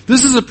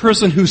 This is a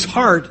person whose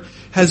heart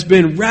has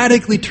been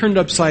radically turned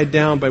upside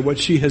down by what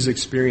she has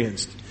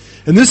experienced.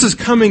 And this is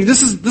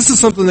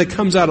something that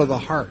comes out of the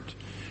heart.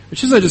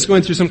 She's not just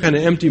going through some kind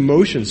of empty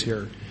motions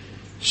here.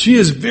 She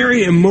is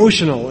very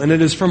emotional, and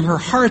it is from her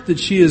heart that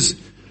she is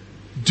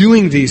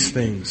doing these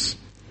things.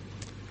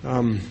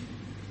 The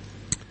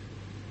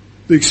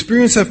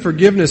experience of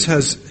forgiveness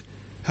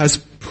has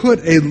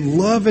put a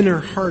love in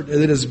her heart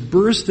that is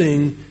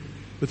bursting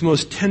with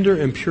most tender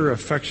and pure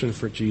affection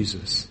for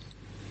Jesus.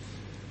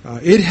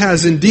 It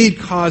has indeed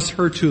caused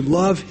her to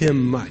love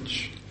him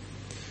much,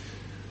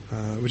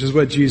 which is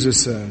what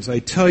Jesus says. I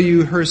tell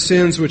you, her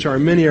sins, which are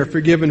many, are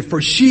forgiven,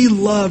 for she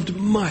loved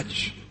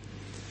much.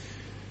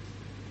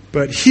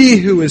 But he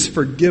who is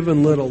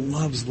forgiven little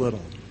loves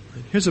little.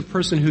 Here's a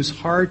person whose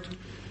heart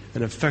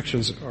and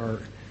affections are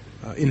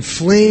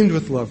inflamed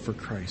with love for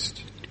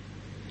Christ.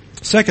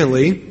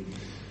 Secondly,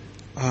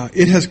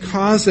 it has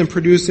caused and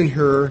produced in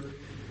her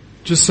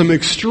just some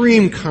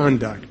extreme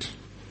conduct.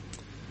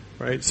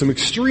 Right? Some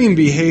extreme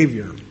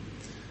behavior.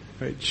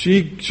 Right?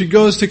 She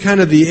goes to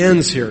kind of the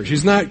ends here.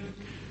 She's not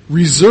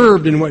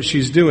reserved in what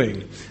she's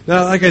doing.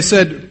 Now, like I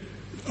said,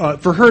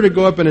 for her to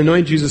go up and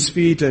anoint Jesus'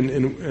 feet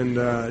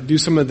and do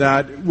some of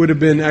that would have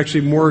been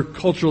actually more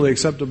culturally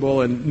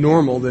acceptable and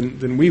normal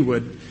than we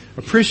would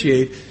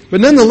appreciate.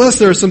 But nonetheless,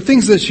 there are some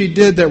things that she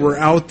did that were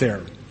out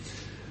there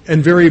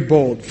and very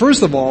bold.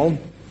 First of all,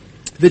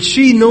 that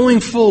she, knowing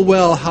full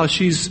well how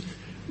she's,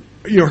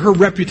 her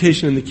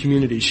reputation in the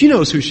community, she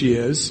knows who she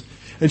is,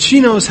 and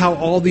she knows how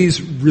all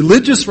these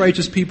religious,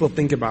 righteous people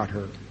think about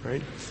her,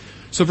 right?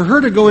 So for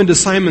her to go into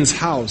Simon's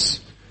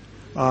house,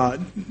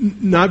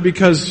 not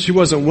because she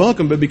wasn't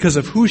welcome, but because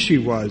of who she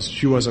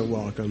wasn't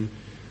welcome,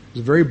 it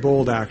was a very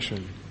bold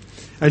action.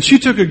 And she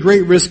took a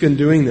great risk in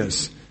doing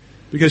this,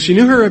 because she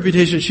knew her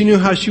reputation, she knew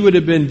how she would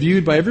have been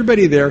viewed by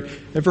everybody there,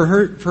 and for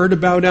her to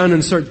bow down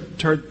and start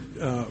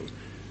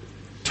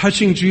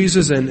touching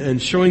Jesus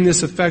and showing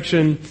this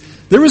affection,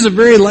 there was a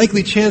very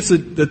likely chance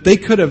that they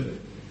could have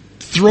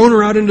thrown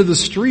her out into the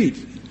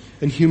street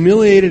and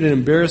humiliated and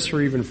embarrassed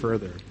her even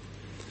further.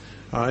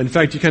 In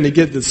fact, you kind of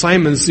get that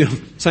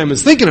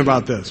Simon's thinking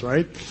about this,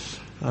 right?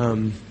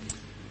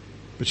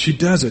 But she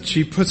does it.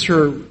 She puts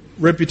her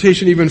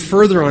reputation even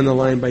further on the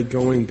line by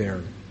going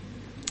there.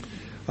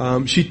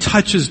 She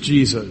touches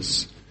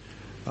Jesus.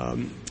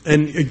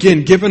 And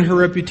again, given her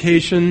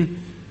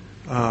reputation,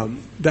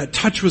 that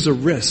touch was a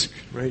risk,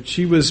 right?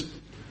 She was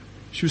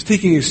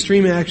taking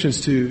extreme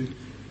actions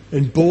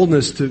and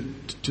boldness to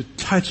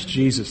touch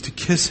Jesus, to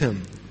kiss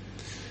him.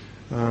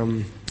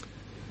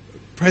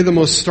 Probably the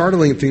most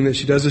startling thing that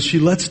she does is she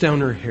lets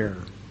down her hair.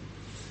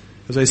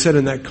 As I said,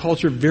 in that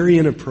culture, very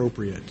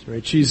inappropriate,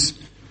 right? She's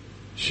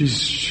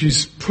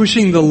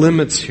pushing the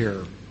limits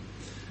here.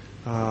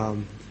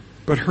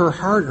 But her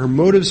heart, her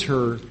motives,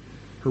 her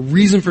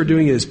reason for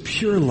doing it is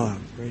pure love,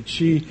 right?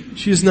 She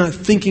is not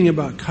thinking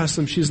about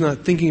custom. She's not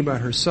thinking about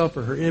herself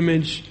or her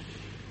image.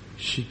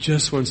 She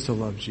just wants to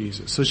love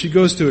Jesus. So she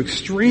goes to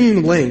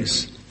extreme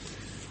lengths,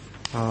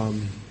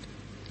 and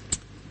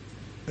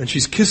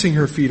she's kissing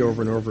her feet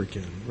over and over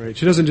again, right?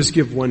 She doesn't just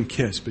give one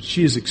kiss, but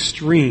she is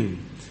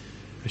extreme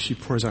as she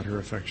pours out her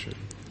affection.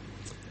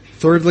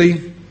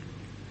 Thirdly,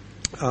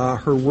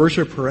 her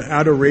worship, her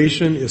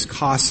adoration is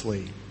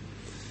costly,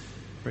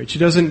 right? She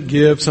doesn't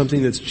give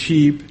something that's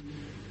cheap.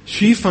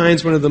 She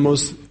finds one of the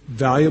most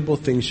valuable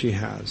things she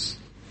has.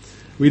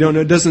 We don't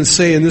know. It doesn't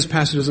say in this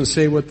passage. Doesn't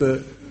say what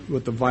the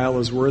vial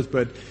is worth,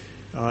 but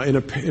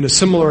in a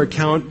similar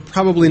account,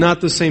 probably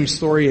not the same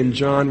story in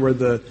John where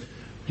the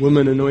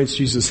woman anoints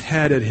Jesus'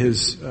 head at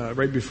his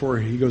right before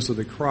he goes to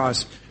the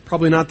cross.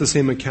 Probably not the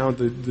same account.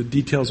 The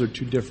details are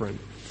too different.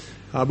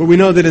 But we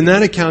know that in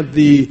that account,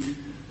 the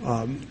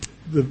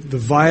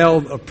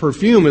vial of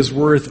perfume is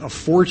worth a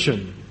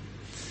fortune,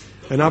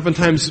 and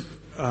oftentimes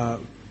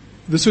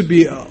this would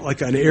be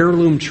like an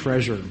heirloom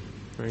treasure,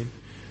 right?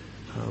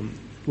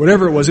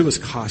 Whatever it was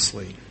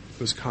costly. It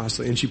was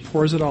costly, and she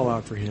pours it all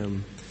out for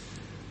him,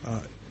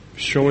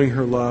 showing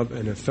her love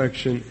and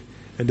affection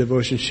and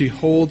devotion. She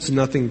holds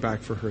nothing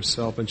back for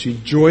herself, and she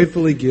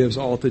joyfully gives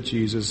all to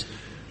Jesus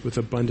with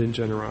abundant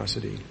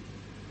generosity.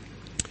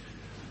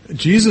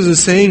 Jesus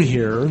is saying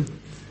here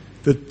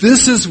that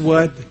this is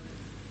what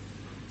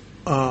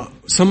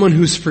someone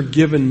who's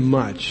forgiven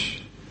much,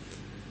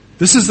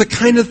 this is the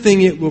kind of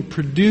thing it will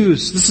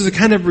produce. This is the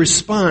kind of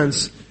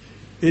response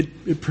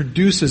it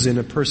produces in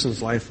a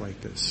person's life like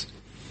this.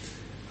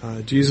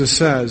 Jesus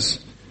says,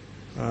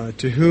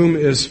 to whom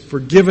is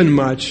forgiven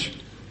much,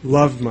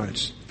 love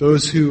much.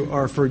 Those who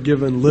are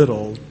forgiven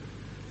little,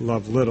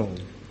 love little.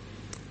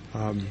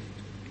 And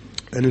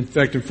in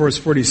fact, in verse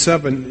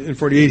 47 and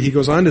 48, he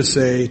goes on to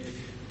say,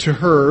 to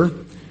her,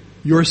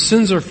 your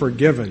sins are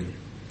forgiven.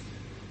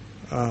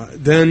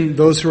 Then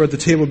those who were at the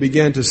table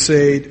began to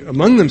say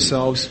among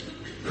themselves,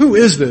 who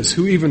is this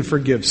who even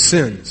forgives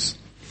sins?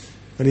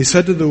 And he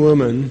said to the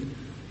woman,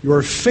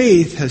 your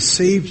faith has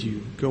saved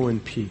you. Go in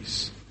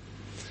peace.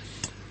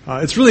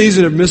 It's really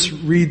easy to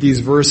misread these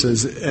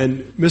verses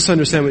and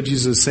misunderstand what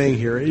Jesus is saying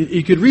here.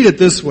 You could read it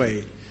this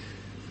way.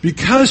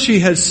 Because she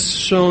has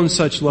shown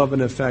such love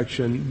and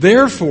affection,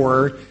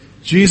 therefore,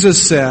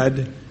 Jesus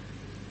said,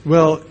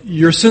 well,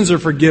 your sins are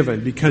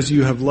forgiven because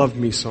you have loved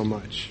me so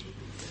much.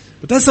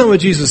 But that's not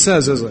what Jesus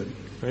says, is it?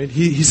 Right?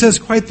 He says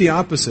quite the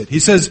opposite. He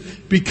says,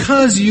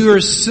 because your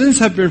sins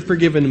have been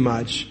forgiven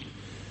much,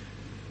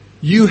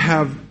 you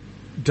have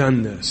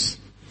done this.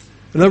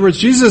 In other words,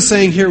 Jesus is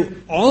saying here,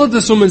 all of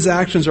this woman's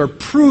actions are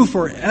proof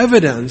or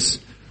evidence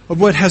of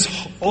what has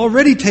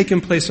already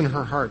taken place in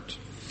her heart.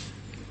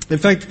 In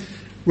fact,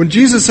 when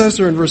Jesus says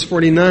to her in verse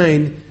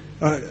 48,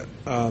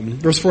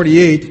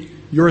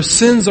 your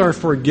sins are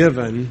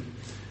forgiven,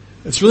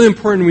 it's really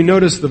important we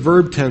notice the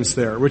verb tense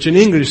there, which in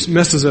English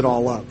messes it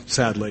all up,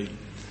 sadly.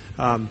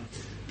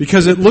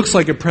 Because it looks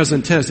like a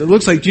present tense. It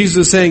looks like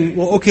Jesus is saying,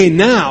 well, okay,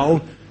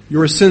 now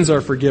your sins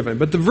are forgiven.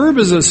 But the verb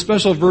is a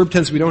special verb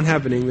tense we don't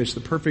have in English,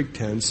 the perfect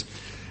tense.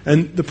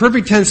 And the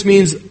perfect tense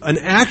means an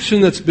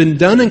action that's been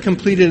done and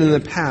completed in the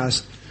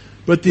past,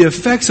 but the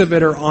effects of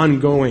it are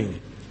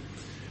ongoing.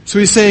 So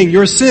he's saying,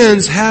 your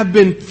sins have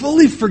been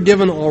fully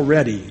forgiven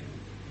already.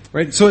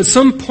 Right? So at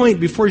some point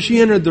before she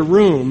entered the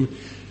room,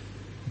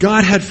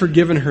 God had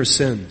forgiven her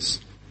sins.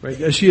 Right?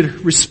 As she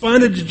had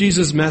responded to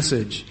Jesus'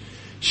 message,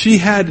 she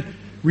had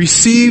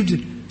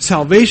received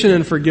salvation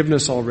and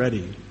forgiveness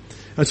already.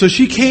 And so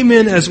she came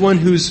in as one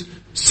whose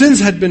sins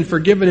had been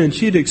forgiven, and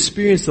she had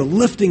experienced the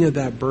lifting of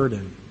that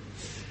burden.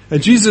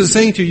 And Jesus is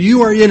saying to you,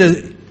 you are in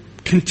a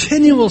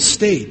continual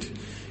state.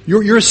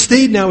 Your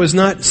state now is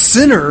not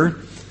sinner,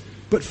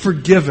 but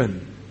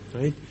forgiven.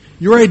 Right?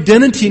 Your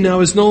identity now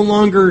is no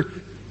longer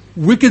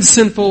wicked,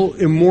 sinful,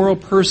 immoral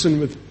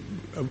person with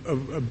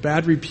a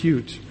bad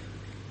repute.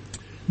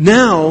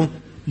 Now,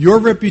 your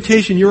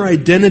reputation, your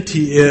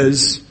identity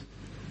is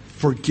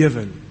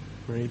forgiven.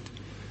 Right?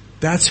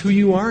 That's who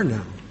you are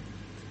now.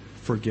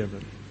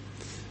 Forgiven.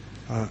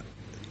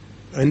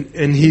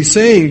 And he's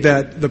saying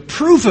that the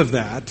proof of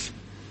that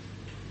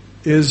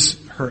is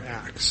her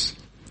acts,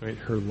 right?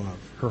 Her love,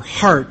 her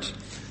heart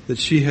that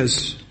she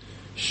has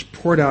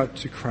poured out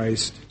to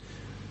Christ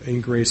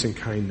in grace and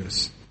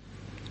kindness.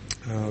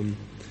 And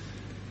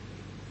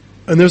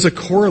there's a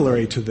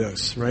corollary to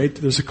this, right?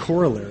 There's a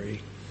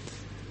corollary.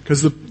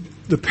 Because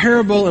the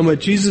parable and what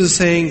Jesus is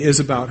saying is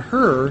about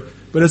her,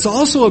 but it's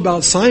also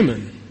about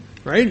Simon,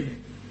 right?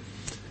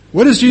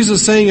 What is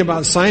Jesus saying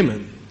about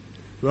Simon?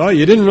 Well,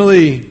 you didn't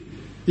really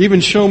even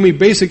show me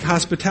basic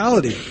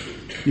hospitality.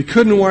 You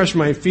couldn't wash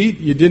my feet.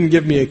 You didn't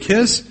give me a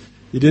kiss.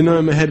 You didn't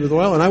anoint my head with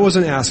oil, and I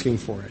wasn't asking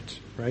for it,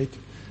 right?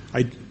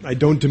 I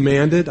don't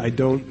demand it. I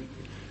don't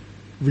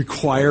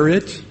require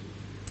it.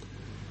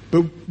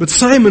 But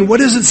Simon,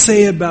 what does it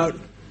say about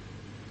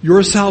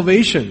your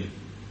salvation?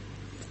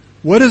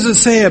 What does it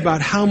say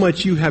about how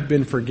much you have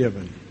been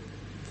forgiven?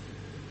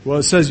 Well,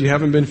 it says you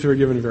haven't been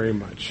forgiven very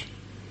much.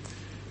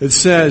 It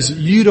says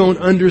you don't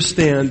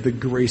understand the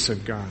grace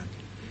of God.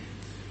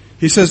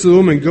 He says to the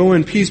woman, go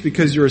in peace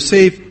because your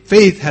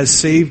faith has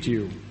saved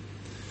you.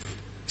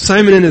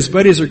 Simon and his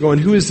buddies are going,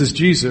 who is this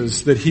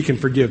Jesus that he can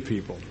forgive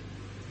people?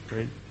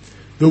 Right?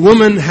 The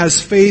woman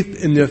has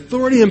faith in the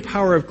authority and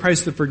power of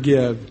Christ to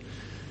forgive.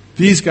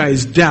 These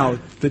guys doubt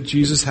that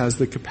Jesus has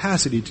the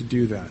capacity to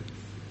do that.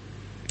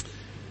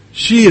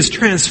 She is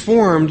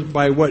transformed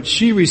by what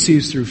she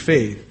receives through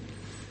faith.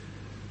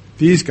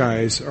 These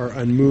guys are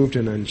unmoved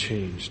and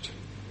unchanged.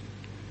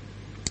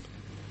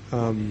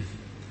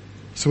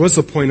 So what's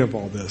the point of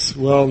all this?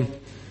 Well,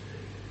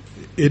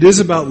 it is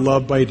about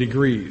love by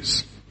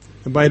degrees.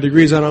 And by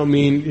degrees, I don't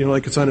mean,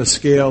 like it's on a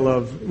scale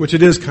of, which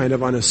it is kind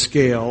of on a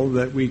scale,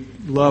 that we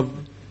love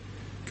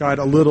God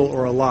a little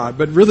or a lot.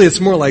 But really, it's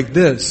more like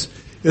this.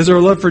 Is our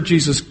love for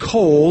Jesus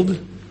cold,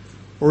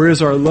 or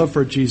is our love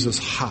for Jesus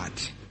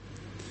hot?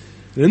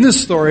 And in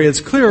this story,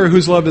 it's clear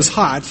whose love is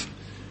hot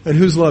and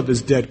whose love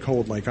is dead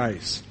cold like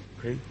ice.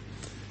 Right?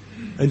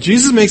 And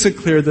Jesus makes it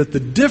clear that the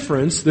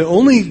difference,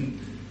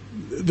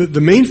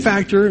 the main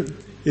factor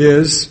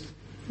is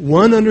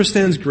one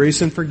understands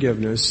grace and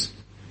forgiveness,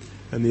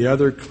 and the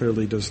other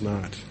clearly does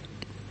not.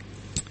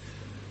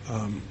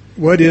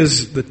 What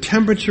is the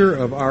temperature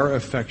of our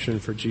affection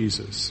for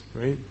Jesus?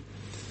 Right?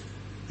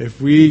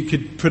 If we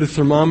could put a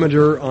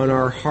thermometer on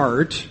our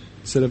heart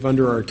instead of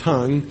under our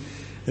tongue,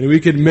 and we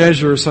could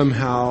measure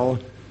somehow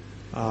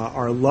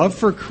our love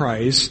for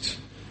Christ,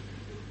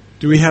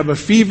 do we have a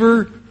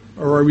fever,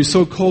 or are we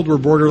so cold we're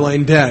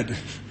borderline dead?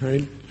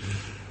 Right?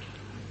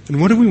 And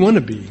what do we want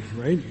to be?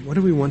 Right? What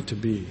do we want to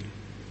be?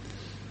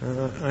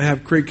 I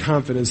have great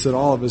confidence that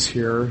all of us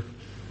here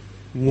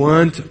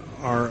want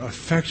our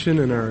affection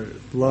and our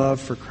love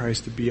for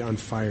Christ to be on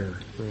fire,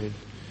 right?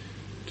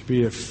 To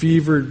be a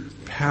fevered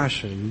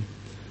passion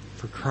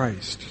for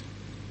Christ.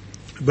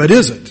 But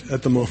is it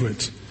at the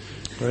moment?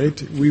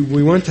 Right?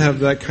 We want to have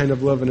that kind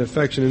of love and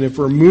affection. And if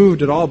we're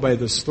moved at all by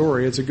this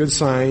story, it's a good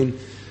sign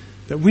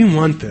that we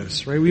want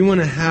this, right? We want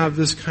to have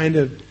this kind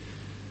of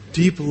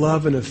deep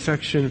love and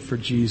affection for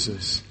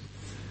Jesus.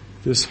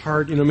 This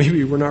heart,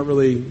 maybe we're not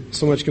really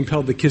so much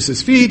compelled to kiss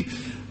his feet,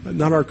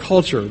 not our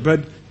culture.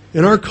 But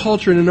in our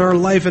culture and in our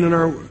life and in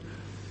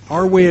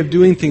our way of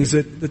doing things,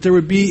 that there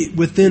would be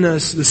within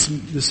us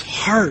this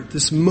heart,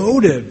 this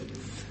motive,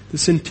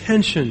 this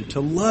intention to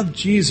love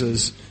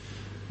Jesus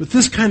with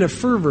this kind of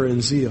fervor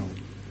and zeal.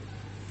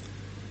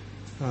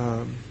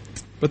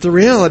 But the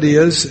reality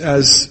is,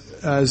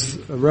 as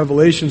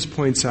Revelations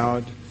points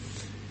out,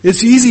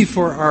 it's easy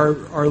for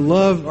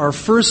our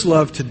first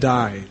love to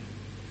die.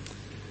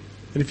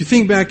 And if you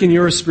think back in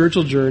your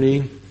spiritual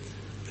journey,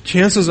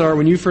 chances are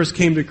when you first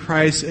came to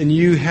Christ and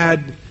you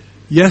had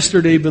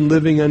yesterday been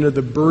living under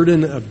the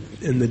burden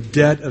and the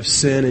debt of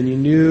sin, and you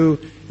knew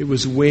it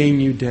was weighing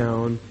you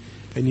down,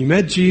 and you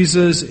met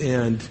Jesus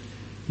and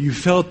you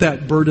felt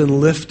that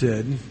burden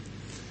lifted.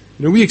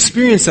 We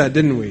experienced that,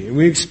 didn't we? And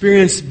we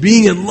experienced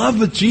being in love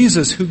with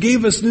Jesus, who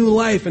gave us new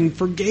life and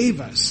forgave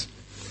us.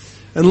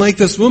 And like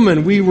this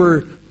woman, we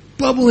were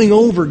bubbling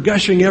over,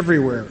 gushing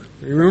everywhere.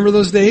 You remember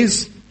those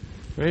days?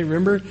 Right?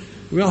 Remember?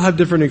 We all have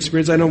different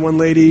experiences. I know one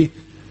lady,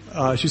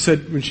 she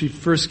said when she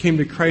first came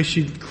to Christ,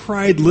 she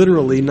cried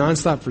literally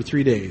nonstop for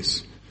 3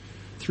 days.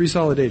 3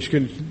 solid days. She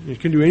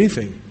couldn't do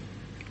anything.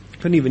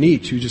 Couldn't even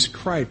eat. She just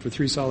cried for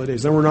 3 solid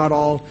days. Now, we're not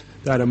all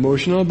that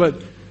emotional, but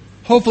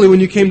hopefully when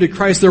you came to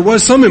Christ, there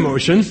was some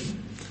emotion.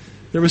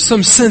 There was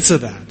some sense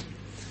of that.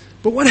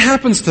 But what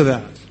happens to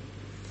that?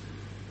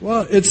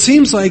 Well, it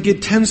seems like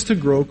it tends to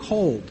grow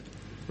cold.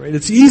 Right?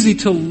 It's easy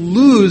to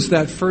lose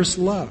that first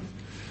love.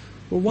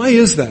 Well, why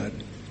is that?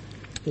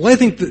 Well, I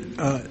think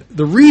that,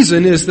 the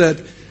reason is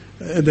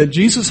that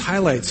Jesus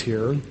highlights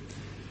here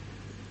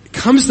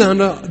comes down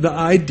to the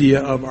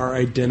idea of our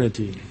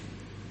identity.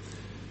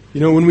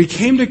 When we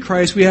came to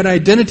Christ, we had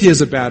identity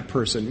as a bad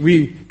person.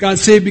 We got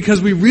saved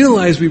because we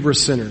realized we were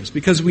sinners,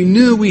 because we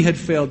knew we had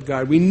failed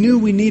God. We knew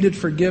we needed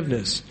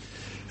forgiveness.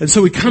 And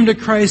so we come to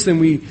Christ and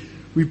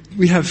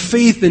we have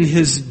faith in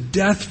His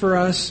death for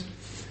us,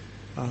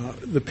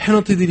 the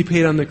penalty that He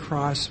paid on the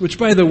cross, which,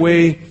 by the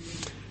way,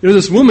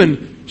 this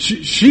woman,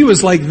 she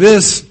was like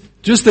this,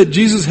 just that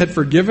Jesus had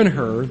forgiven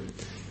her.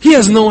 He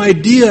has no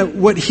idea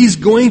what He's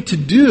going to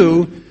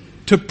do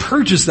to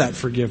purchase that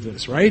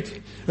forgiveness,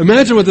 right?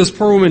 Imagine what this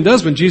poor woman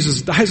does when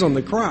Jesus dies on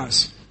the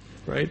cross,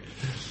 right?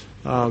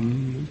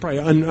 Probably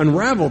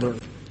unraveled her,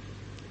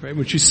 right?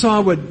 When she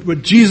saw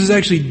what Jesus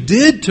actually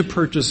did to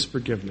purchase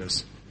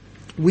forgiveness.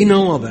 We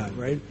know all that,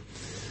 right?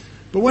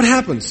 But what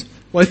happens?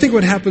 Well, I think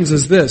what happens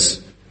is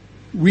this.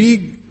 We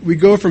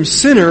go from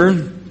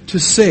sinner to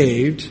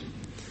saved,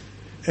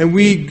 and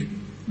we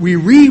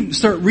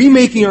start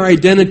remaking our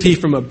identity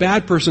from a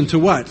bad person to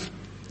what?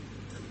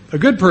 A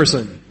good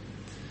person.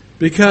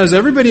 Because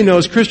everybody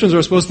knows Christians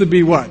are supposed to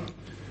be what?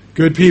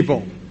 Good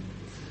people.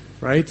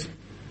 Right?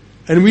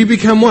 And we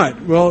become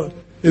what? Well,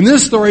 in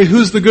this story,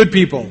 who's the good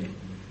people?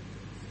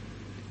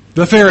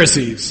 The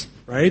Pharisees.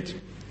 Right?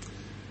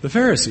 The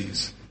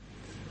Pharisees.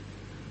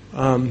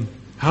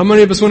 How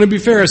many of us want to be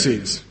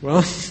Pharisees?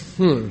 Well,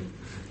 not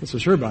so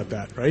sure about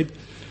that, right?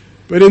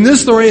 But in this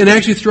story, and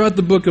actually throughout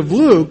the book of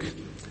Luke,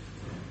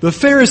 the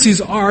Pharisees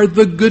are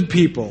the good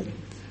people.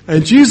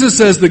 And Jesus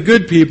says the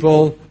good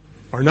people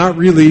are not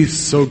really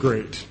so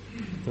great,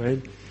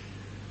 right?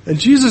 And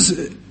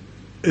Jesus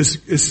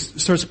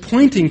starts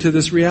pointing to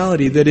this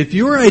reality that if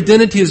your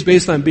identity is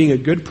based on being a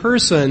good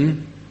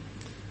person,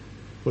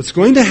 what's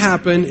going to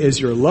happen is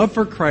your love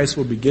for Christ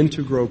will begin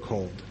to grow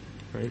cold,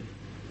 right?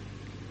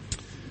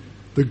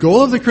 The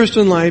goal of the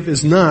Christian life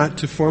is not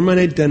to form an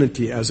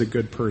identity as a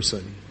good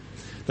person.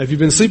 Now, if you've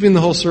been sleeping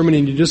the whole sermon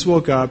and you just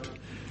woke up,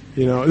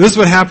 this is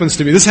what happens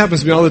to me. This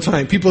happens to me all the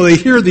time. People, they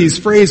hear these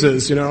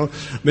phrases,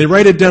 they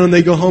write it down and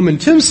they go home.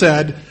 And Tim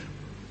said,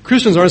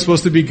 Christians aren't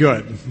supposed to be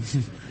good.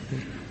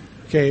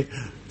 Okay?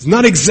 It's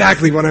not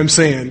exactly what I'm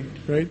saying,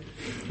 right?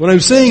 What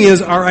I'm saying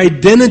is our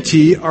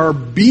identity, our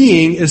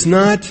being is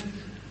not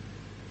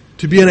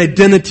to be an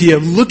identity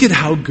of look at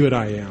how good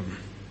I am.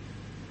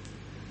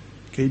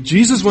 Okay?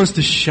 Jesus wants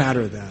to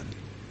shatter that.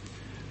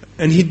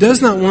 And He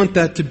does not want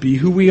that to be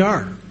who we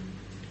are.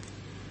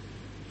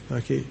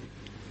 Okay?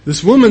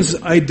 This woman's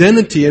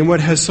identity and what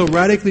has so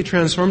radically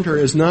transformed her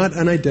is not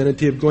an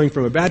identity of going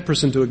from a bad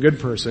person to a good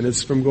person.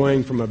 It's from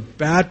going from a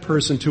bad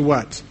person to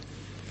what?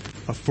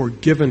 A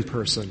forgiven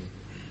person.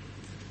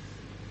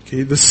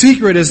 Okay, the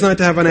secret is not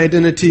to have an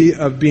identity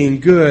of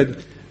being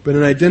good, but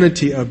an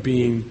identity of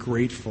being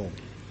grateful.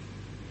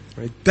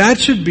 Right? That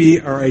should be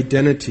our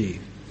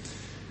identity.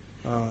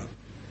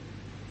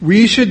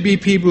 We should be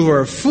people who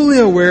are fully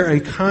aware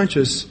and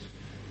conscious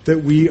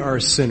that we are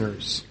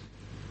sinners.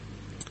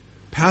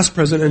 Past,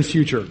 present, and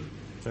future.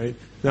 Right?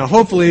 Now,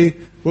 hopefully,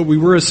 what we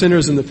were as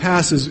sinners in the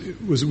past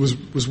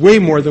was way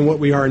more than what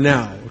we are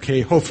now.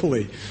 Okay,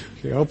 hopefully.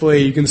 Okay,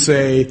 hopefully you can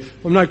say, well,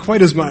 I'm not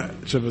quite as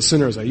much of a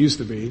sinner as I used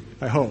to be.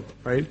 I hope,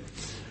 right?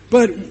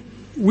 But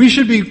we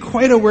should be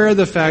quite aware of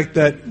the fact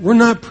that we're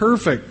not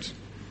perfect.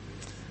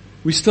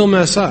 We still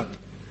mess up.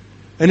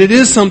 And it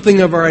is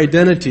something of our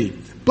identity.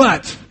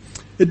 But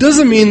it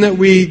doesn't mean that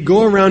we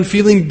go around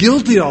feeling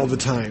guilty all the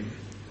time.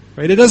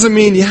 Right? It doesn't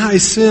mean, I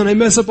sin, I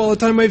mess up all the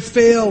time, I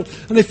fail,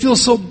 and I feel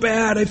so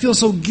bad, I feel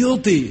so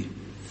guilty.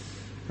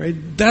 Right?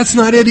 That's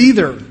not it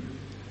either.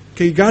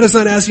 Okay, God is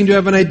not asking you to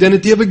have an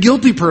identity of a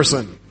guilty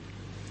person.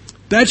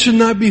 That should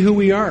not be who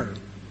we are.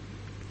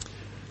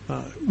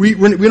 We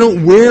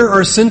don't wear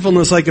our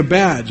sinfulness like a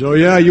badge. Oh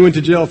yeah, you went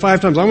to jail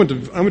 5 times. I went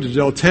to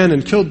jail 10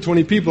 and killed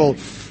 20 people,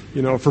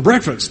 for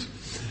breakfast.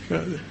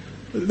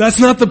 That's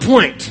not the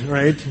point,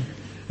 right?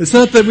 It's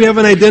not that we have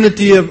an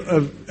identity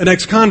of an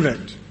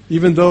ex-convict.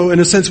 Even though, in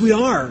a sense, we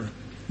are.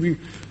 We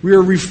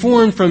are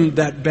reformed from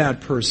that bad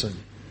person.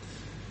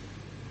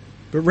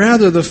 But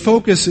rather, the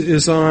focus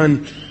is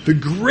on the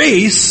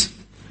grace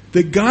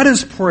that God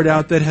has poured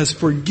out that has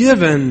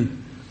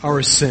forgiven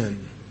our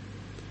sin.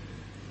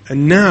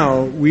 And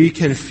now we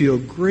can feel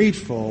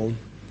grateful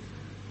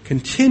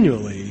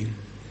continually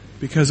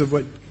because of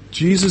what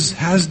Jesus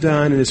has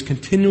done and is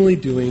continually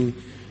doing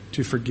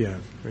to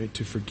forgive, right?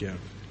 To forgive.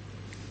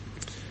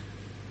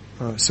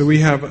 So we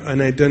have an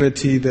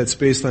identity that's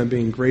based on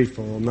being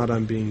grateful, not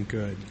on being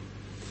good.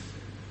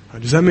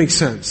 Does that make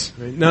sense?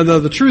 Right? Now,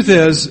 the truth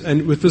is,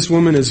 and with this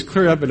woman is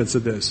clear evidence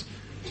of this,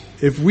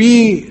 if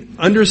we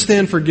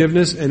understand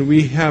forgiveness and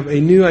we have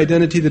a new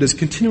identity that is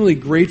continually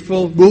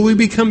grateful, will we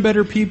become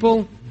better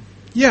people?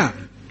 Yeah,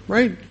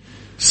 right?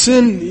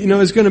 Sin,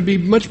 is going to be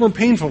much more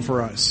painful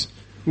for us.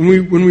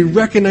 when we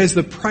recognize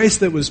the price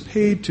that was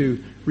paid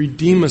to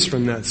redeem us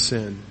from that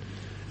sin,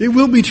 it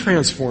will be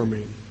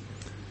transforming.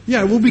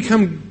 Yeah, we'll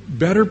become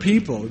better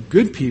people,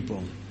 good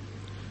people,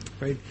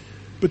 right?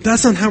 But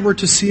that's not how we're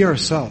to see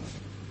ourselves.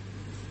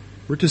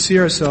 We're to see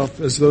ourselves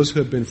as those who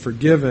have been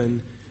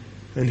forgiven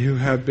and who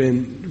have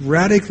been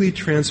radically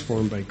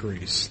transformed by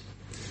grace.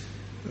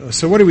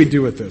 So what do we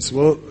do with this?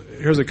 Well,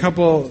 here's a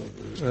couple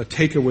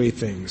takeaway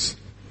things.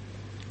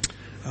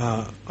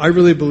 I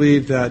really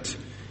believe that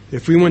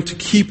if we want to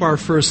keep our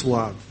first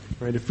love,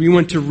 right, if we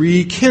want to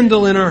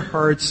rekindle in our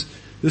hearts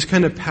this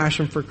kind of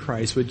passion for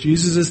Christ, what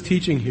Jesus is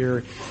teaching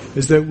here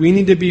is that we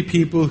need to be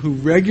people who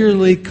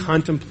regularly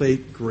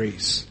contemplate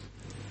grace,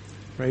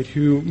 right,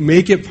 who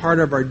make it part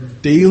of our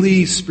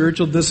daily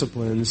spiritual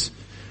disciplines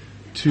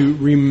to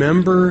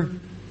remember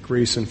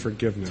grace and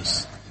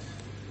forgiveness.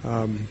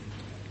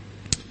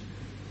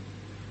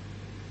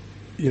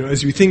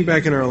 As we think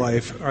back in our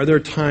life, are there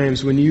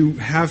times when you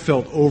have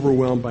felt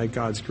overwhelmed by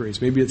God's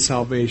grace? Maybe it's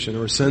salvation,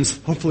 or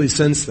hopefully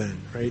since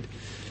then, right?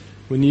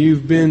 When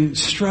you've been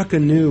struck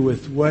anew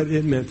with what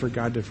it meant for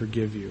God to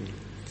forgive you.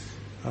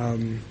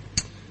 When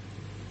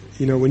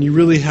you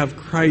really have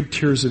cried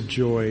tears of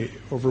joy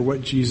over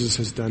what Jesus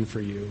has done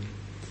for you.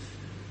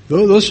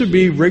 Those should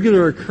be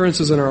regular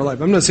occurrences in our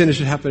life. I'm not saying it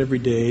should happen every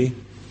day,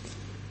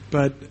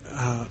 but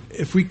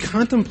if we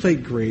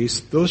contemplate grace,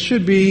 those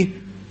should be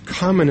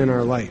common in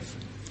our life.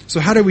 So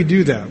how do we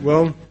do that?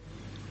 Well,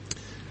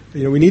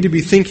 we need to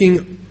be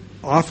thinking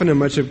often and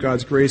much of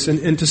God's grace.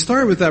 And to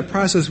start with that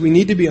process, we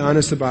need to be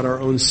honest about our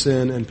own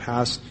sin and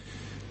past,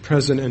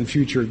 present, and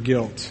future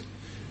guilt.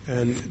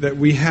 And that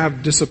we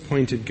have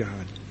disappointed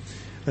God.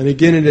 And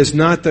again, it is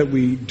not that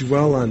we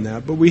dwell on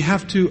that, but we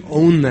have to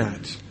own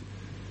that.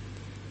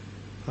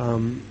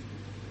 And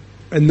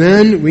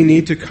then we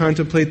need to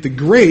contemplate the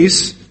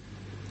grace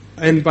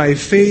and by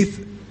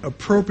faith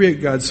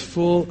appropriate God's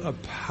full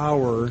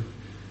power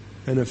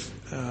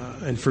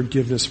and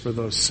forgiveness for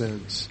those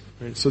sins.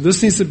 Right? So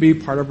this needs to be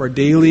part of our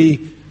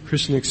daily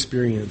Christian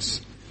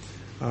experience.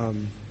 So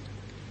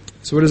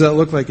what does that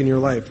look like in your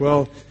life?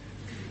 Well,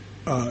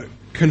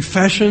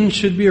 confession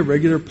should be a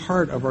regular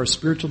part of our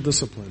spiritual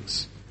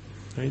disciplines.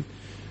 Right?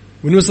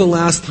 When was the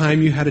last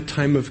time you had a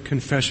time of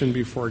confession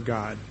before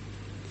God?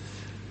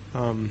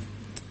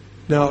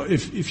 Now,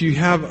 if you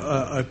have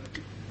a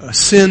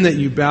sin that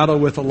you battle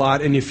with a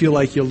lot and you feel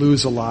like you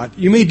lose a lot,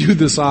 you may do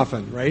this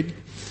often, right?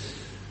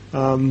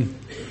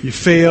 You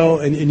fail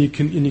and you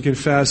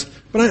confess,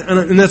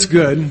 and that's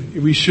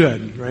good. We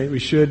should, right? We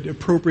should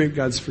appropriate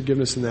God's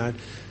forgiveness in that.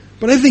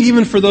 But I think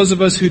even for those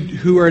of us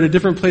who are at a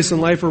different place in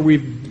life where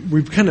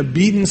we've kind of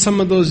beaten some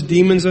of those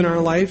demons in our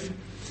life,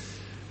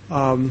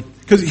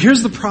 because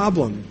here's the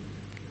problem.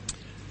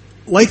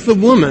 Like the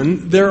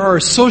woman, there are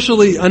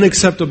socially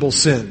unacceptable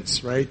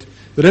sins, right?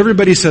 That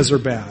everybody says are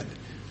bad.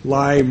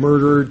 Lie,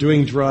 murder,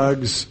 doing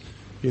drugs,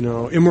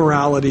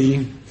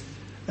 immorality.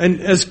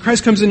 And as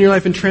Christ comes in your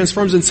life and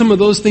transforms, and some of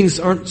those things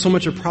aren't so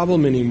much a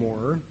problem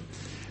anymore,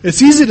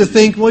 it's easy to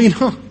think,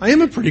 well, I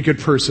am a pretty good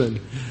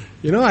person.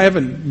 I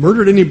haven't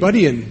murdered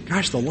anybody in,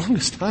 the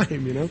longest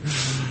time,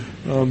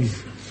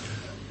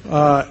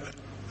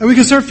 And we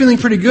can start feeling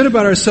pretty good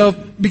about ourselves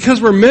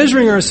because we're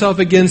measuring ourselves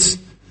against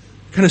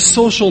kind of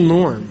social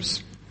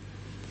norms.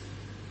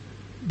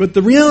 But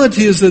the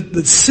reality is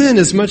that sin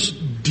is much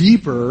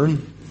deeper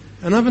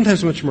and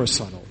oftentimes much more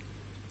subtle.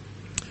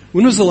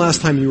 When was the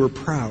last time you were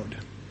proud?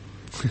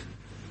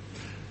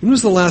 When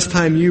was the last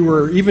time you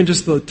were even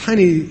just a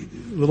tiny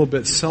little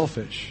bit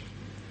selfish?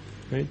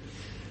 Right?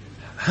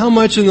 How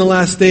much in the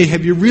last day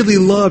have you really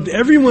loved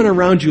everyone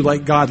around you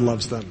like God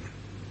loves them?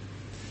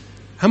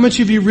 How much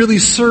have you really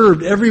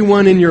served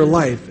everyone in your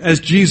life as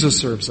Jesus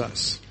serves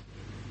us?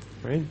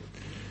 Right?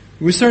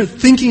 When we start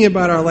thinking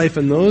about our life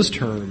in those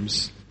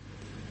terms,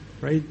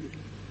 right,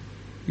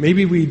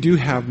 maybe we do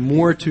have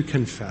more to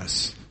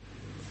confess.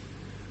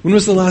 When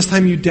was the last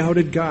time you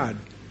doubted God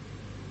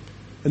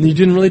and you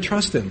didn't really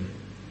trust Him?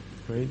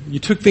 Right? You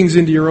took things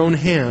into your own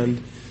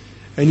hand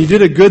and you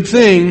did a good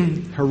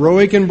thing,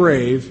 heroic and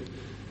brave,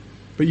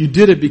 but you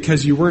did it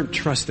because you weren't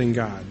trusting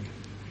God.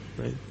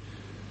 Right?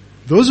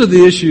 Those are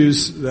the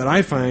issues that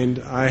I find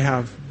I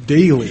have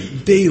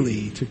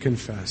daily to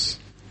confess.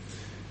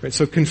 Right?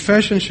 So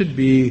confession should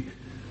be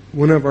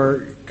one of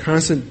our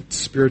constant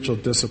spiritual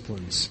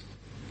disciplines.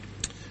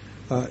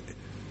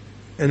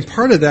 And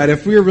part of that,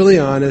 if we are really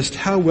honest,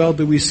 how well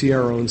do we see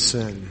our own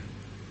sin?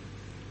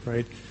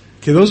 Right?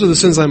 Okay, those are the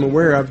sins I'm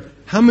aware of.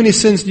 How many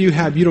sins do you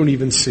have you don't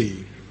even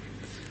see?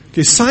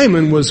 Okay,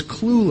 Simon was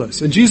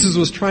clueless, and Jesus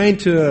was trying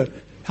to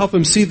help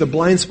him see the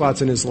blind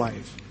spots in his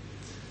life.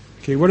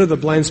 Okay, what are the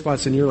blind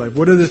spots in your life?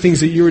 What are the things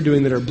that you are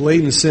doing that are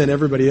blatant sin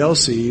everybody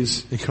else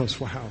sees? And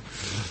goes, wow.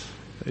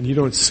 And you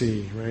don't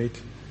see, right?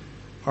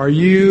 Are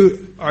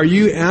you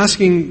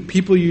asking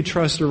people you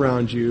trust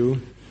around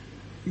you,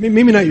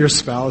 maybe not your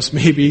spouse,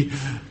 maybe,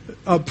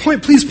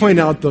 please point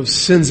out those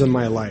sins in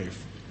my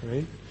life,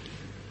 right?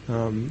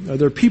 Are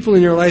there people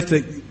in your life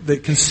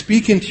that can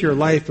speak into your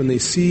life when they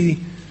see,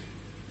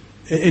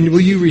 and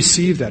will you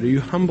receive that? Are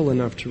you humble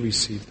enough to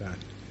receive that?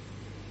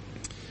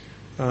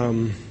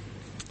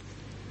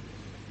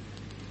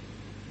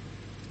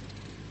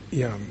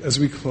 As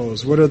we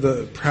close, what are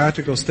the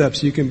practical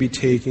steps you can be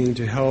taking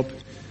to help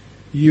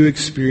you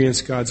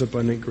experience God's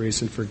abundant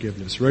grace and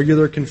forgiveness?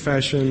 Regular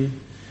confession,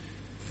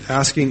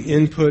 asking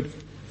input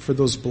for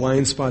those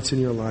blind spots in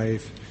your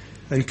life,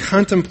 and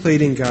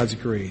contemplating God's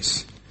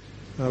grace.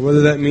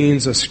 Whether that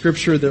means a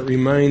scripture that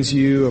reminds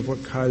you of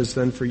what God has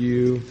done for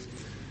you,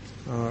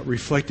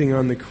 reflecting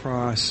on the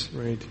cross,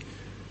 right?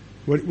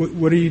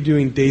 What are you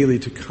doing daily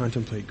to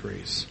contemplate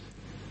grace?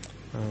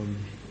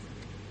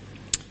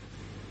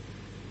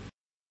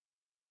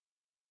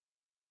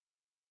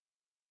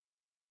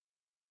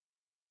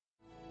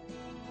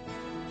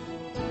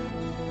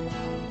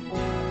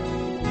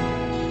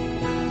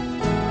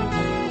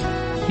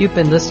 You've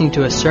been listening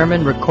to a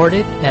sermon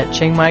recorded at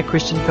Chiang Mai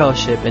Christian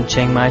Fellowship in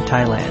Chiang Mai,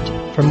 Thailand.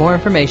 For more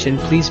information,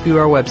 please view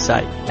our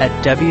website at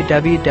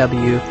www.ccfth.org.